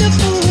down to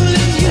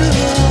fooling you,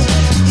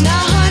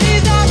 now honey,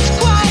 that's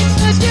quite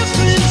a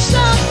different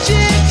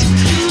subject.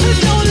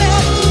 Don't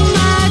let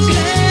my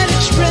glad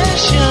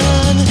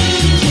expression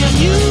give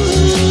you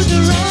the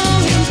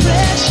wrong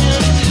impression.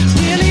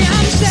 Really,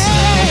 I'm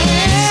sad.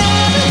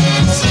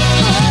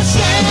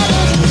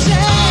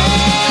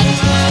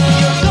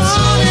 You're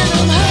gone and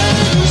I'm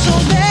hurting so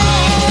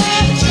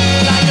bad.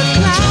 Like a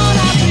clown,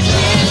 I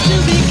pretend to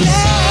be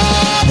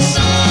glad.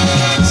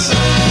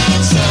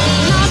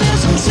 Now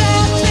there's some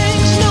sad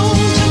things known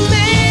to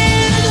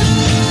man,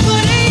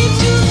 but ain't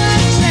too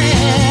much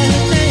sadder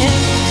than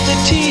the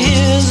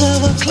tears of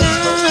a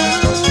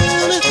clown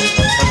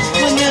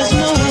when there's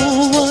no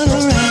one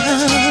around.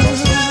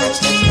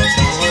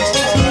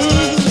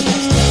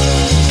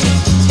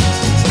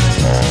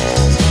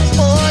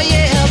 Oh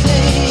yeah,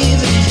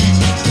 baby.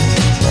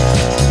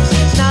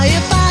 Now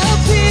if I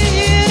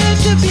appear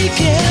to be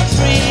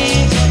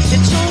carefree,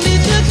 it's only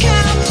to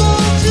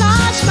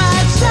camouflage my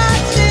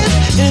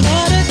sadness. In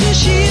order to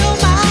shield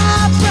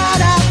my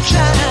pride, I've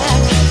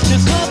tried to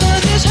cover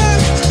this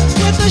hurt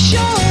with a show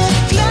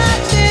of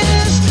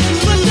gladness.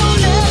 But don't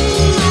let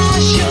my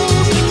show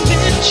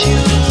convince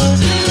you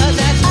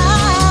that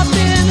I've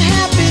been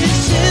happy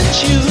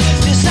since you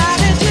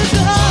decided to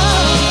go.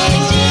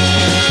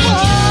 Oh,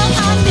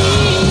 I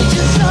need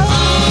you so.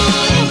 I'm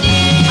hurting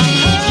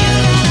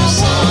and I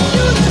want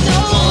you to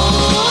know.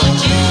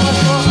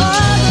 But for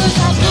others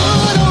I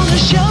put on a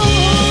show.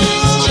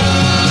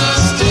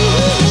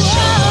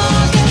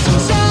 There's some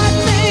sad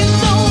things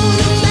known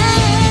to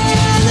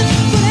man,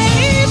 but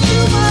ain't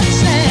too much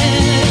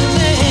sadder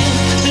than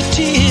the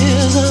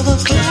tears of a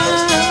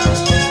clown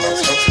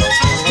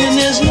when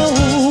there's no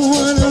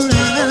one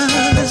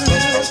around.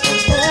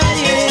 Oh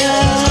yeah.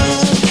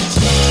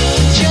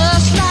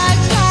 Just like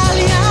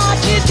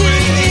Pagliacci did,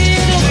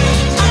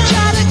 I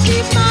try to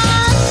keep my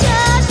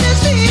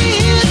sadness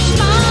hid,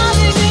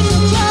 smiling in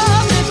the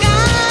public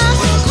eye.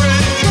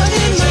 But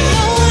in my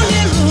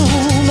lonely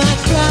room, I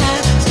cry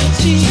the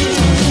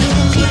tears of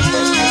a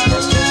clown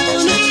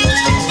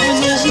when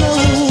there's no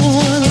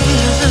one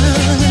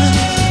around.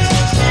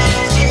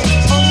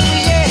 Oh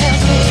yeah,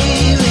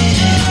 baby.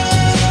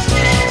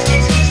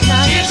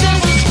 Now if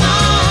there's a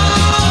smile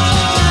on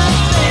my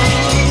face,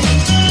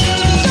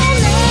 don't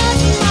let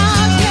my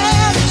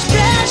glad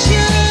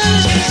expression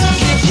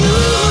give you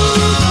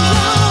the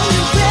wrong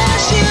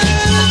impression.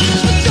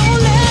 Don't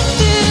let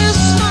this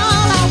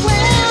smile I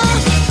wear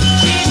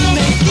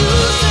make you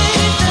think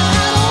that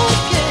I don't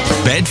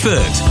care.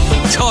 Bedford,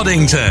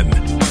 Toddington,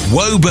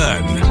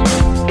 Woburn.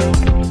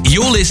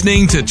 You're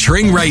listening to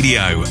Tring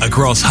Radio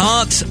across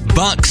Herts,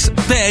 Bucks,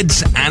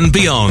 Beds and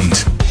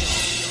beyond.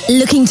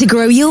 Looking to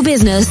grow your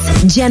business,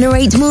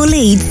 generate more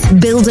leads,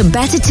 build a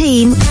better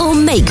team, or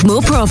make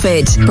more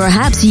profit?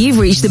 Perhaps you've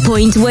reached the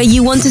point where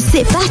you want to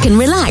sit back and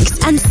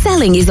relax and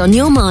selling is on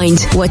your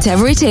mind.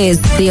 Whatever it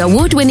is, the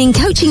award-winning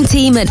coaching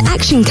team at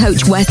Action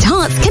Coach West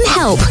Herts can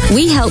help.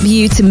 We help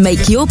you to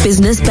make your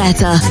business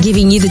better,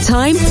 giving you the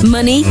time,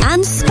 money,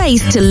 and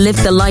space to live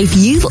the life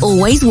you've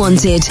always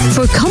wanted.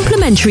 For a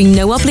complimentary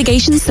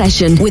no-obligation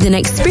session with an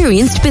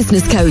experienced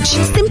business coach,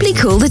 simply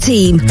call the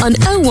team on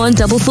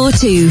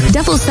 01442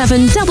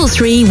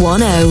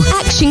 773310.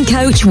 Action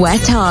Coach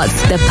West Herts,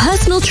 the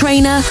personal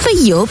trainer for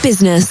your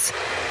business.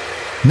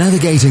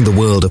 Navigating the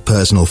world of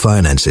personal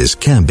finances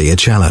can be a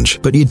challenge,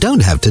 but you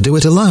don't have to do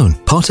it alone.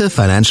 Potter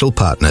Financial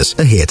Partners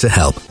are here to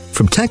help.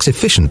 From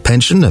tax-efficient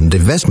pension and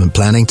investment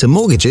planning to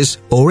mortgages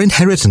or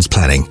inheritance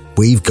planning,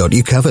 we've got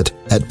you covered.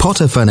 At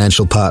Potter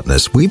Financial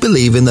Partners, we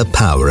believe in the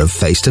power of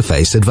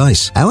face-to-face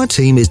advice. Our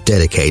team is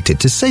dedicated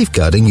to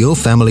safeguarding your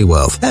family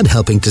wealth and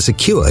helping to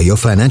secure your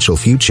financial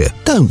future.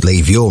 Don't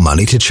leave your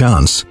money to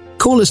chance.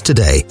 Call us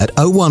today at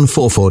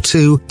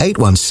 01442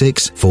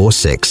 816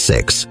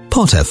 466.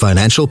 Potter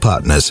Financial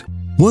Partners.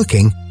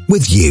 Working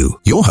with you.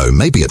 Your home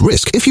may be at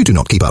risk if you do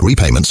not keep up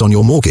repayments on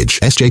your mortgage.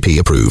 SJP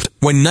approved.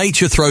 When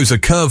nature throws a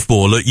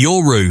curveball at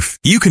your roof,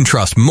 you can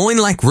trust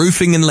Moynlack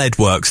Roofing and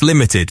Leadworks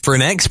Limited for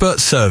an expert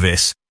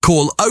service.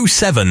 Call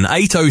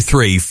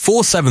 07803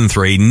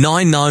 473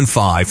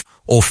 995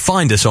 or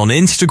find us on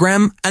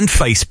Instagram and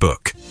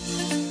Facebook.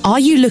 Are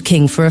you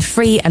looking for a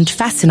free and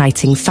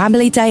fascinating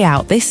family day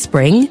out this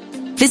spring?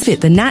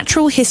 Visit the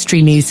Natural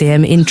History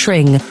Museum in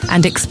Tring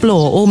and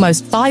explore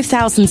almost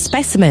 5,000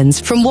 specimens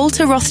from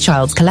Walter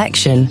Rothschild's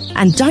collection.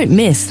 And don't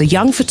miss the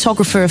Young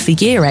Photographer of the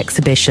Year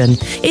exhibition.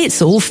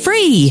 It's all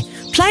free.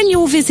 Plan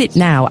your visit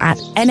now at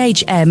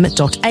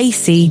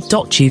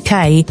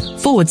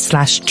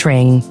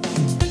nhm.ac.uk/Tring.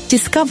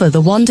 Discover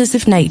the wonders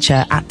of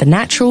nature at the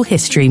Natural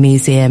History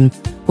Museum,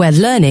 where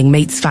learning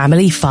meets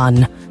family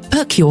fun.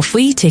 Book your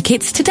free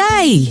tickets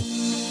today.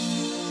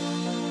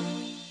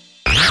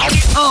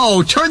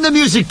 Oh, turn the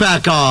music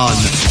back on.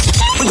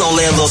 We're gonna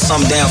lay a little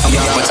something down for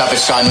y'all. What's up,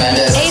 it's Shawn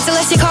Mendes. Hey, it's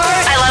Alessia Cara.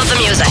 I love the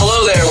music.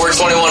 Hello there, we're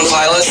 21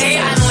 Pilots. Hey,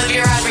 I'm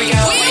Olivia Rodrigo.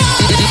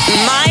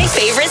 My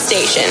favorite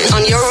station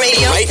on your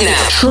radio right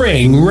now.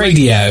 Tring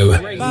Radio.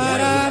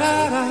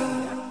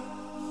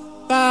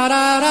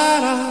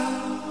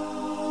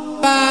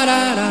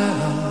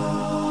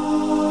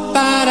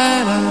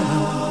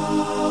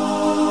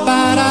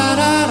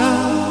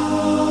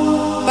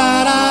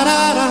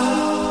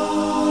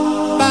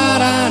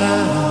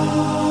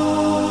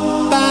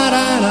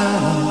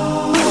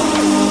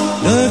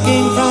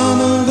 Looking from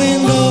a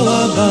window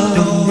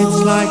above,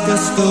 it's like a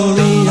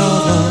story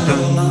of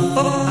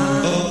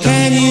love.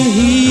 Can you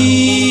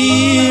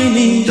hear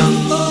me?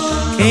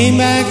 Came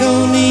back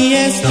only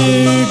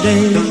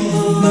yesterday,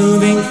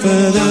 moving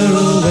further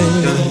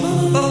away.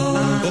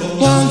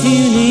 Won't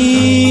you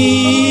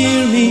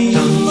near me?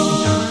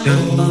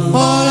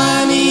 All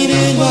I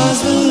needed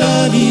was the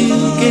love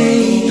you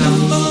gave.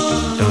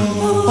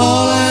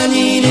 All I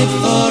needed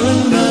for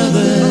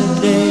another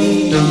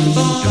day.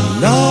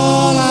 And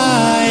all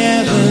I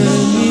ever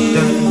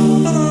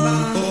knew,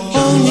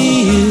 only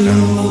you.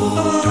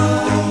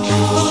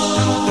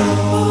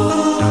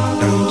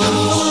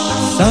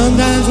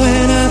 Sometimes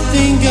when I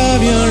think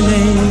of your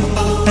name,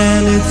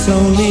 and it's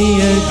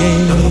only a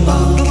game,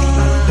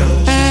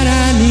 and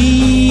I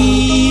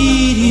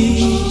need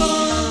you,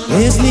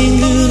 listening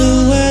to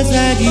the words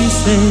that you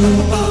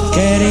sing,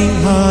 getting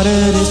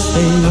harder to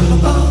say.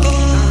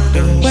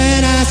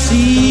 When I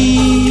see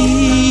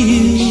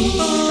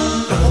you,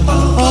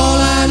 all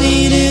I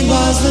needed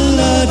was the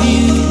love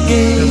you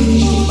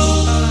gave.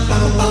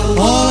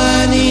 All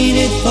I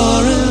needed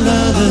for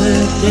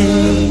another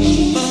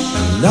day.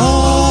 And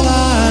all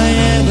I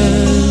ever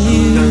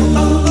knew,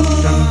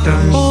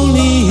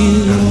 only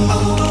you.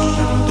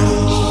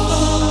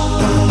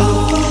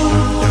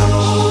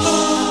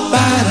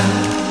 Ba-da,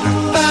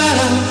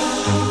 ba-da,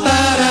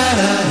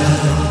 ba-da-da-da,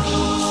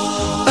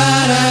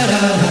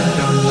 ba-da-da-da.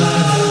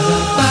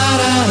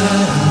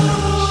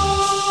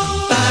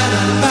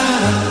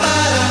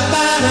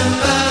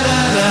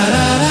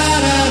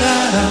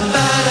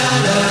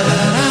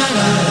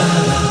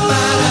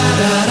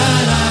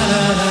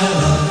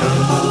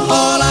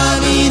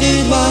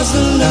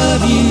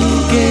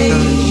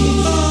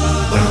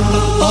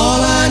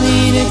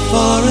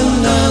 For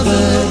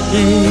another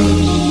day,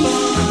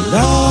 and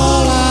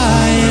all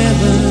I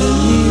ever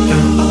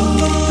knew,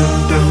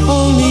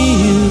 only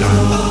you.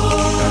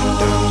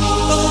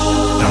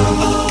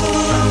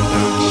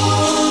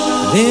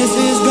 This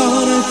is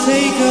gonna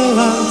take a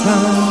long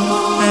time,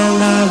 and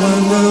I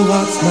wonder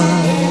what's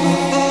mine.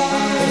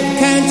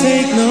 Can't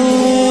take no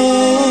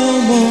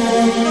more.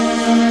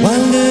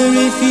 Wonder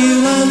if you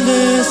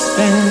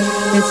understand.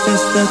 It's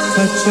just the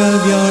touch of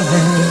your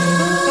hand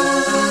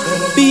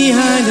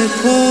behind a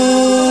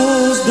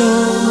closed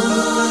door.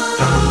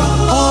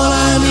 All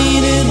I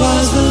needed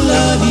was the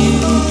love you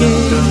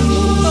gave.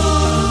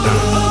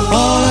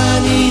 All I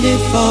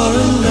needed for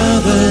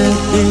another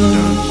day.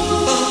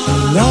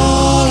 And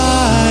all I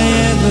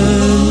ever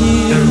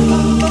knew,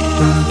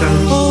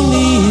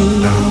 only you.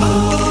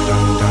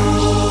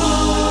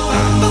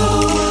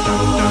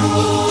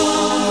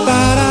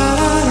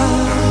 Ba-da-da-da,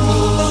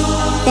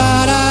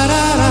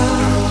 ba-da-da-da,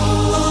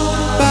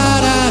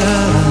 ba-da-da-da.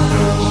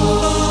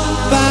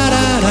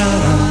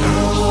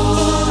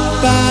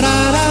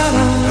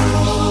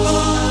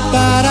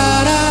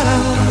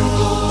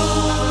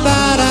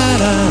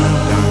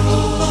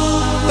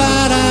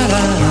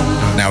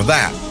 Now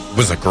that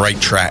was a great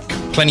track.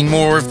 Plenty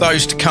more of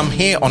those to come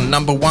here on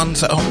number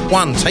ones at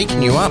 1,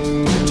 taking you up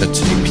to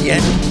 2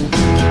 p.m.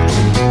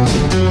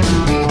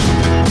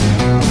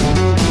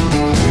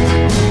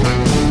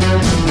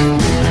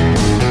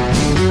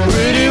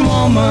 Pretty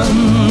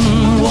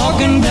woman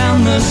walking walking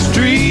down the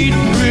street,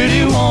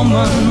 pretty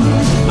woman,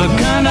 the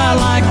kind I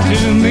like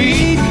to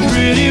meet,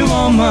 pretty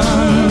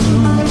woman.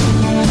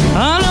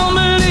 I don't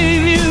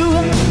believe you,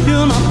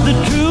 you're not the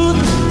truth.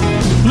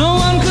 No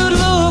one could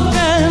look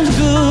as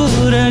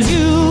good as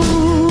you.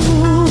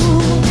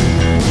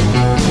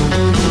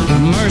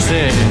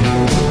 Mercy.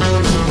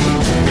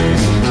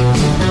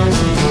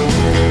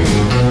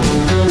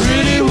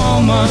 Pretty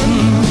woman,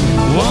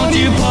 won't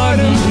you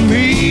pardon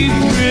me,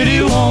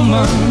 pretty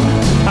woman?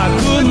 I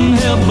couldn't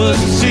help but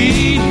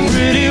see,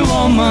 pretty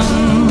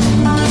woman,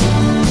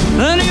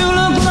 that you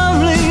look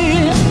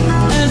lovely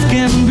as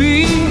can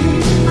be.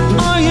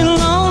 Are you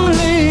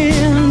lonely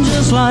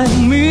just like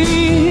me?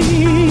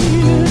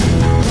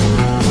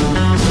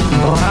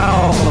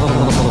 Wow.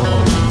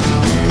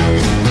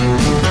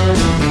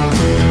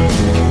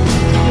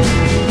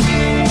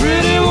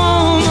 Pretty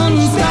woman,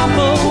 stop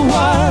a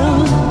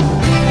while.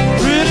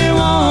 Pretty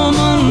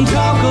woman,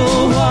 talk a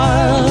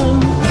while.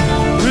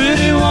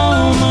 Pretty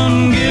woman,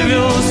 give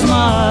your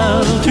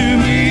smile to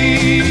me.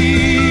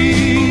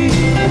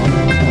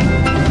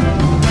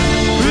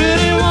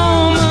 Pretty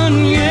woman,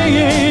 yeah,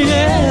 yeah,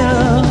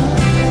 yeah.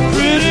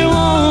 Pretty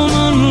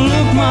woman,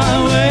 look my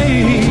way.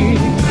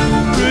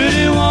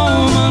 Pretty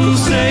woman,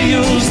 say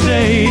you'll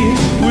stay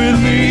with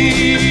me.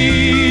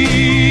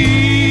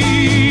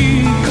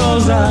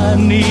 'Cause I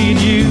need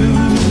you,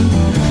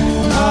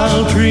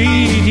 I'll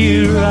treat you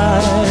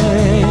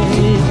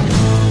right.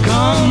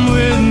 Come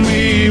with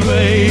me,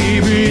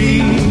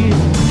 baby,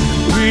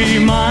 be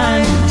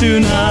mine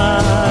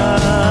tonight.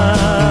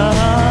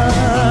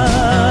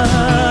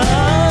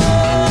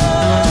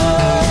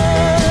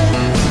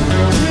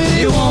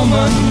 Pretty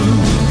woman,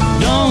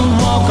 don't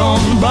walk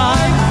on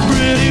by.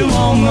 Pretty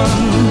woman,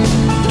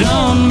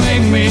 don't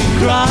make me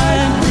cry.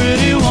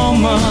 Pretty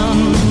woman,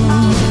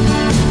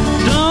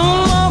 don't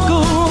walk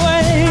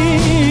away.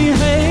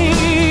 Hey.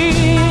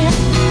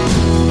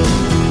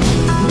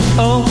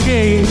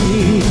 Okay,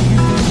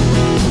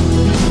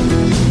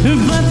 if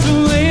that's the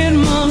way it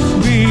must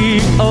be,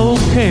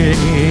 okay.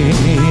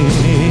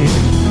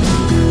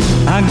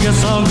 I guess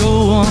I'll go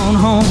on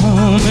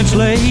home, it's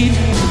late.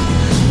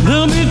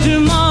 There'll be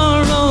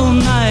tomorrow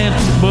night,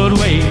 but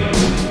wait,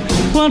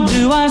 what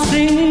do I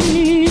see?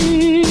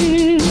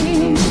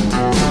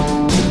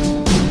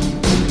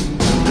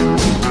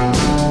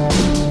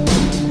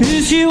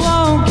 Is she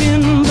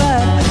walking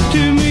back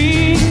to me?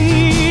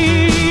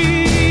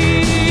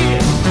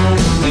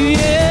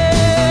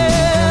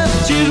 Yeah,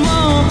 she's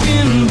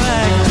walking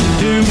back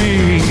to me.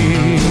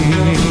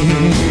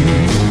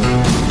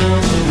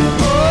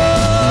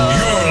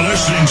 You're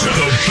listening to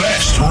the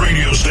best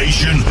radio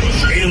station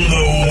in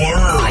the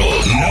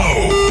world. No,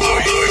 the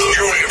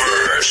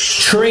universe.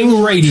 Tring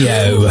Radio.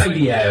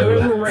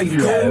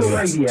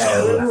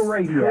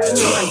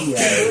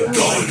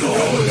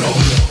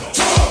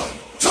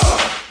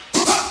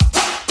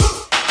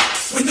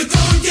 When the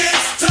going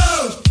gets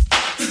tough,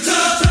 the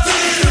tough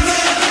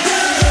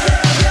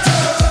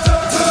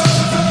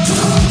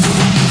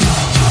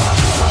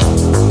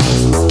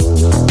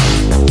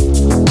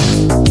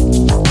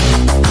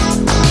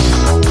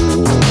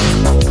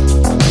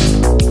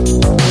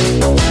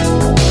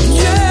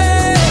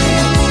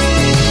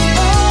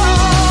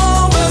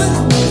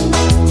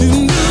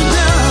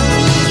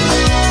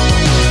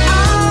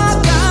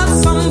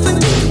something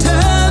to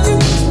tell you.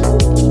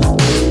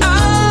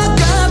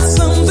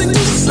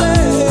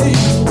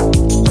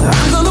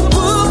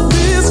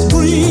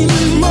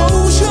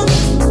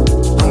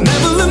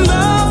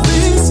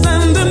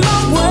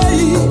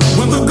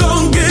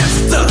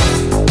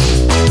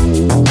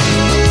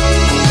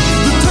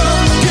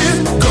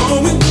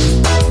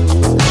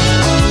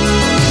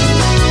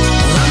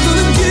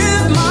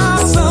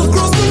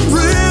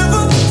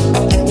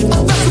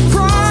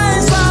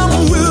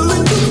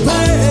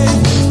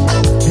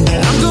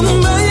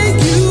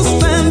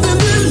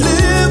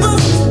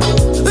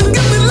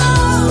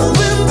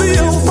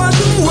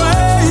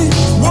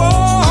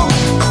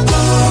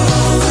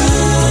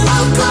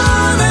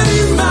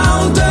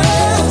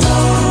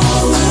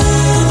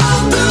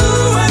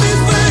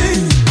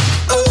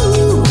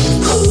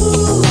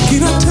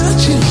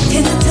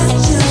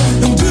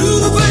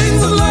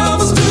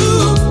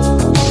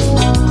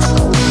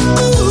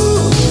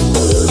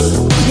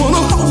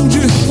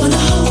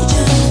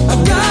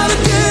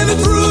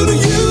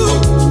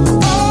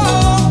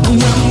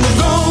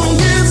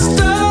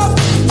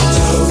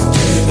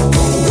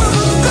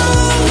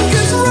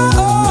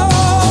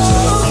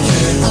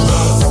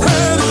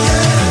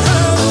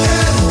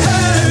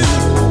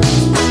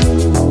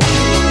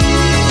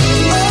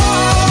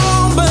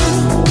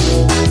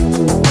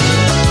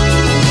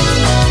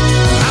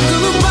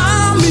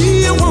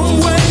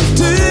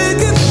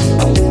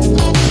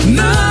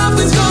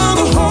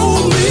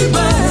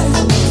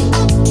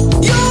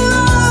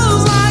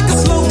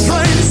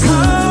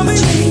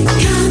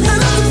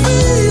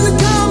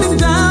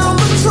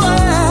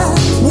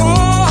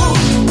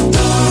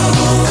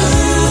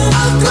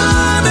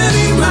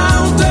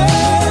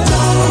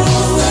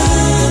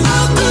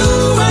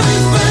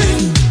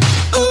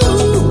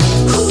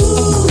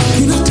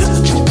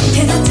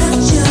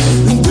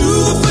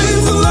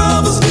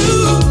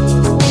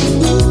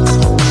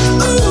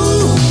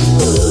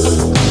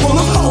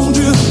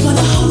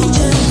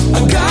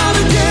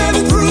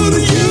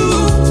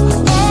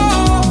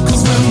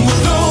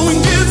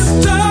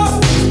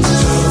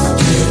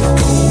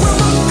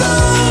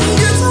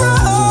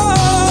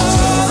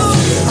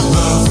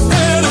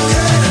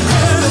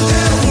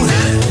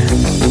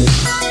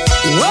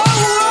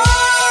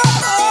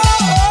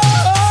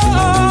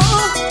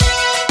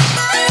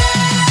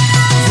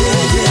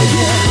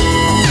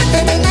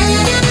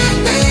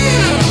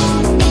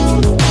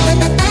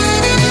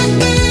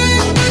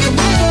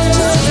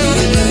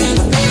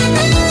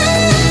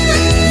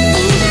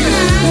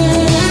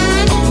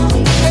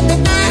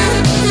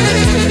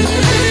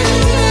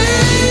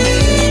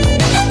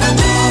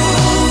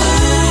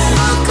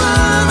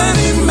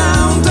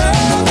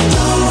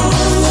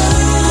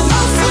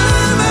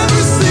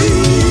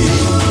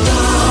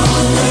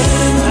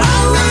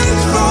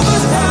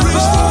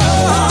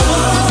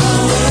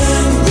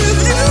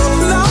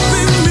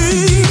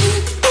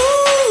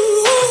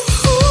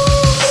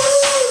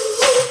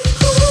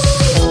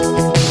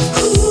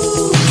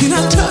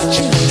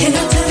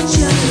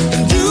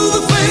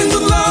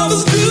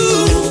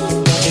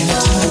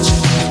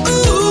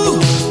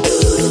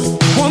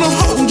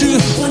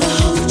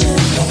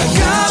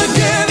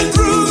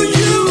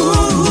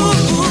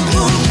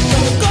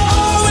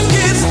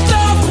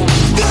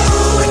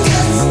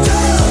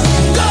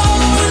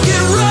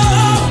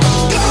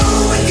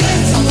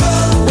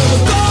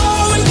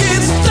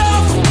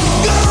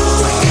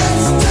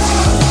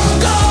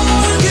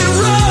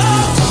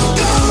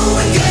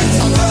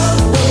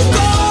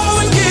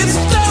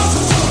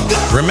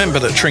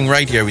 that Tring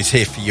Radio is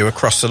here for you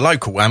across the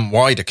local and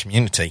wider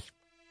community.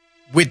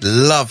 We'd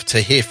love to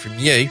hear from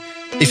you.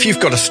 If you've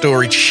got a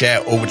story to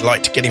share or would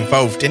like to get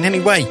involved in any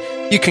way,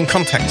 you can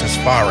contact us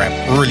via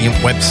our brilliant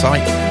website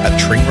at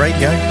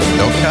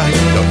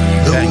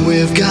tringradio.co.uk. Though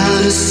we've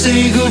got to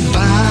say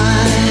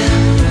goodbye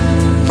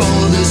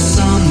for the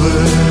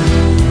summer,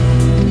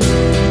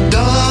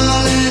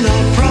 darling,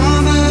 I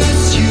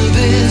promise you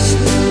this,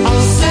 I'll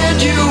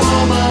send you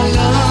all my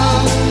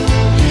love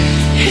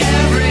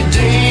every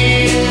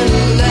day in a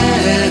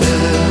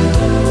letter,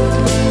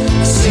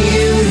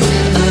 sealed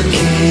with a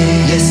kiss.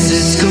 Yes,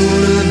 it's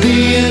gonna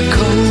be a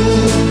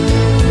cold,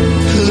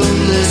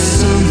 lonely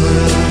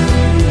summer,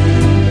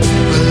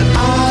 but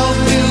I'll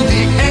fill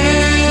the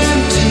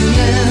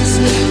emptiness.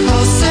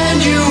 I'll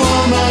send you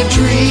all my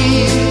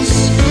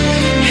dreams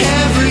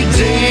every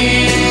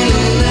day in a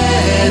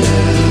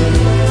letter,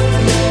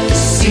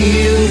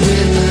 sealed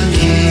with a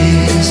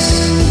kiss.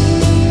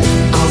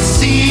 I'll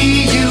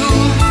see you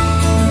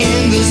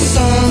in the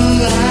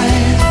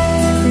sunlight,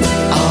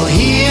 I'll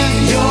hear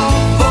your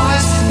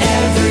voice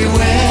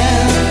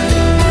everywhere,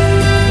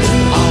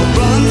 I'll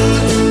run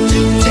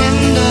to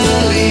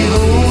tenderly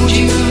hold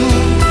you,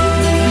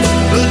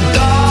 but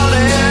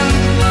darling,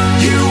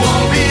 you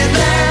won't be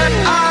there.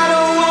 I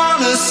don't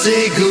wanna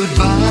say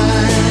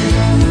goodbye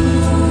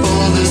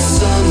for the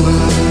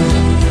summer,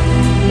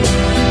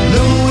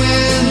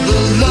 knowing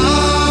the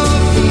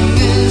love we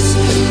miss.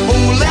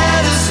 Oh,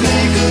 let us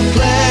make a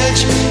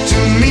pledge to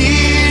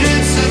meet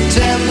in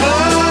September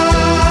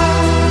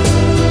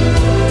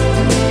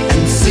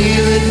and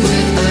seal it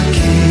with a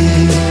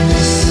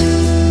kiss.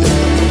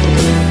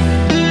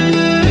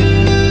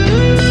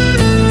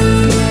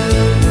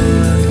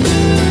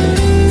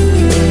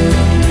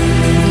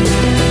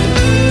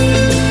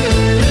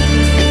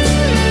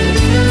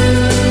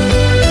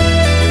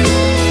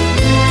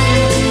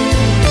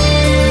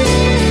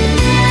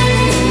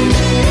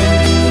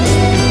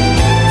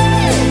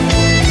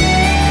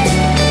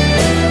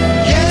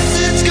 Yes,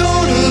 it's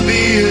gonna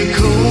be a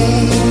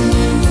cold,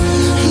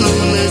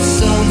 lonely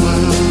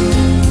summer,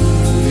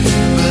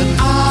 but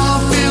I'll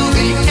fill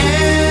the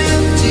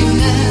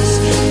emptiness.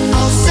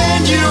 I'll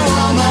send you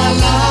all my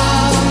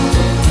love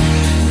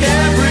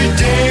every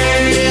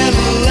day in a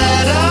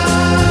letter,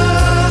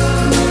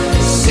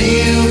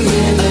 sealed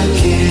with a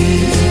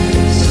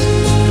kiss.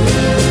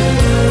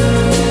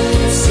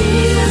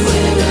 Sealed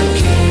with a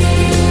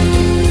kiss.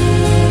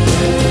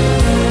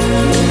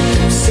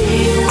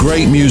 Sealed.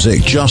 Great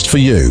music just for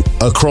you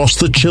across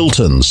the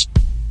Chilterns.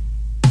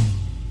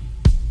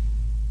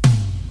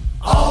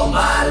 All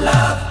my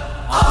love,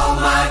 all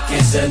my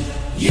kissing,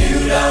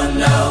 you don't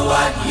know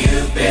what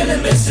you've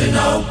been missing,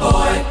 oh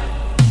boy.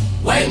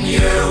 When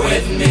you're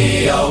with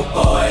me, oh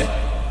boy,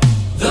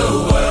 the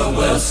world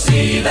will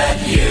see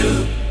that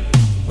you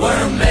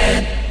were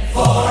meant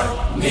for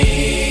me.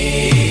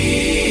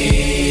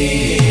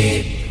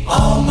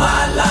 All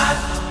my life,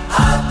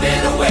 I've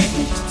been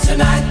waiting,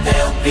 tonight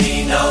there'll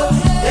be no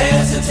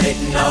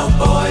hesitating, oh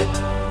boy.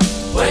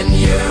 When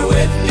you're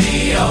with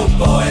me, oh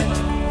boy,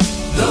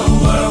 the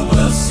world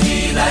will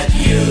see that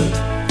you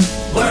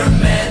were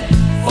meant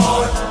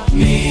for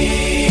me.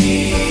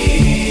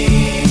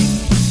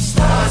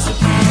 Stars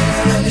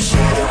appear and the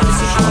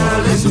shadows of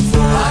all is a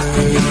fool. I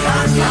can be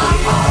on your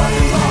heart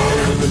and all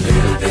of a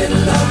little bit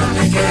of love and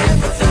make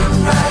everything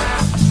right.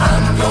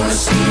 I'm gonna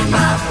see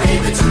my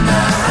baby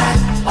tonight.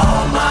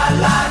 All my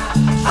life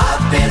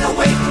I've been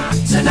waiting,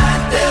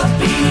 tonight there'll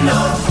be no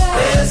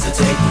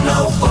hesitating,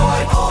 oh boy,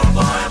 oh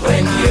boy.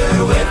 When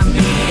you're with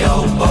me,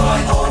 oh boy,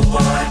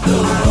 the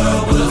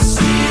world will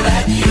see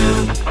that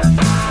you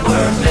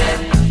were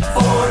meant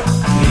for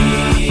me.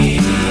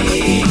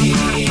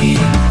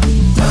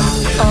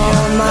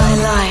 All my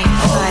life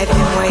I've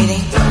been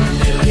waiting,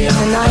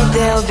 tonight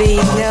there'll be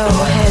no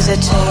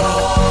hesitating.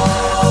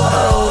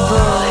 Oh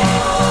boy,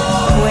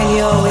 when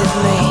you're with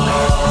me,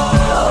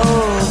 oh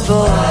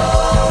boy,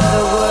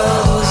 the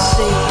world will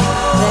see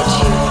that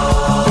you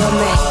were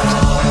meant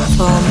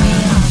for me.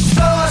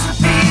 Stars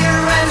appear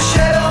and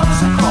shadows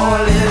are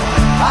falling.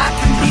 I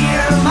can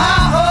hear my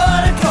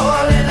heart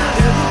calling. A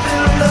little bit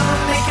of love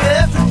will make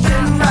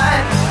everything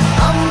right.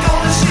 I'm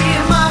gonna see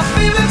my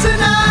baby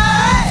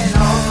tonight.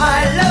 All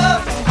my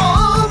love,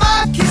 all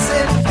my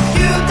kissing,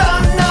 you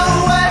don't know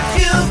what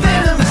you've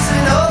been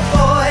missing, oh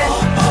boy.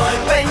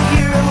 When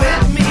you're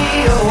with me,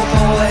 oh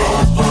boy,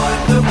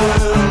 the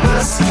world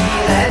will see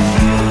that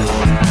you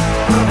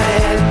were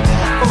meant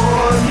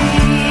for me.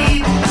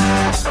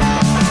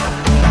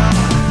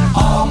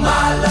 All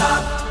my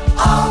love,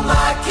 all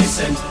my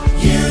kissing,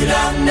 you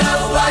don't know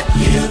what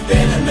you've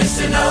been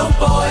missing, oh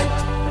boy.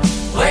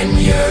 When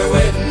you're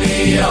with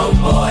me, oh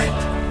boy,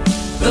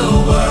 the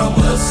world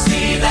will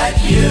see that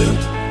you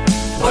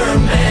were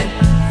meant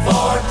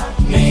for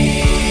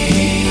me.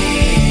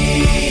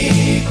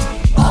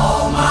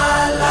 All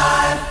my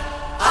life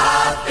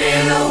I've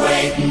been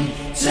waiting,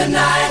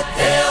 tonight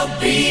there'll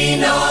be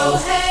no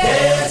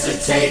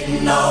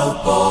hesitating, oh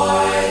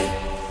boy.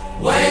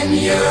 When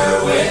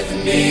you're with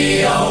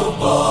me, oh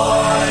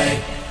boy,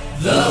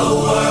 the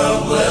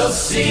world will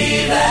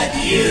see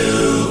that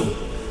you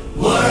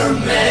were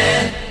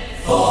meant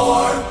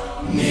for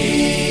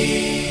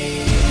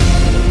me.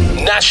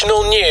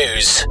 National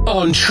news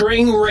on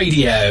Tring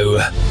Radio.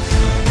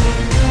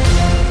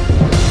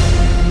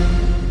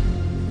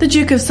 The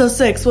Duke of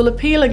Sussex will appeal against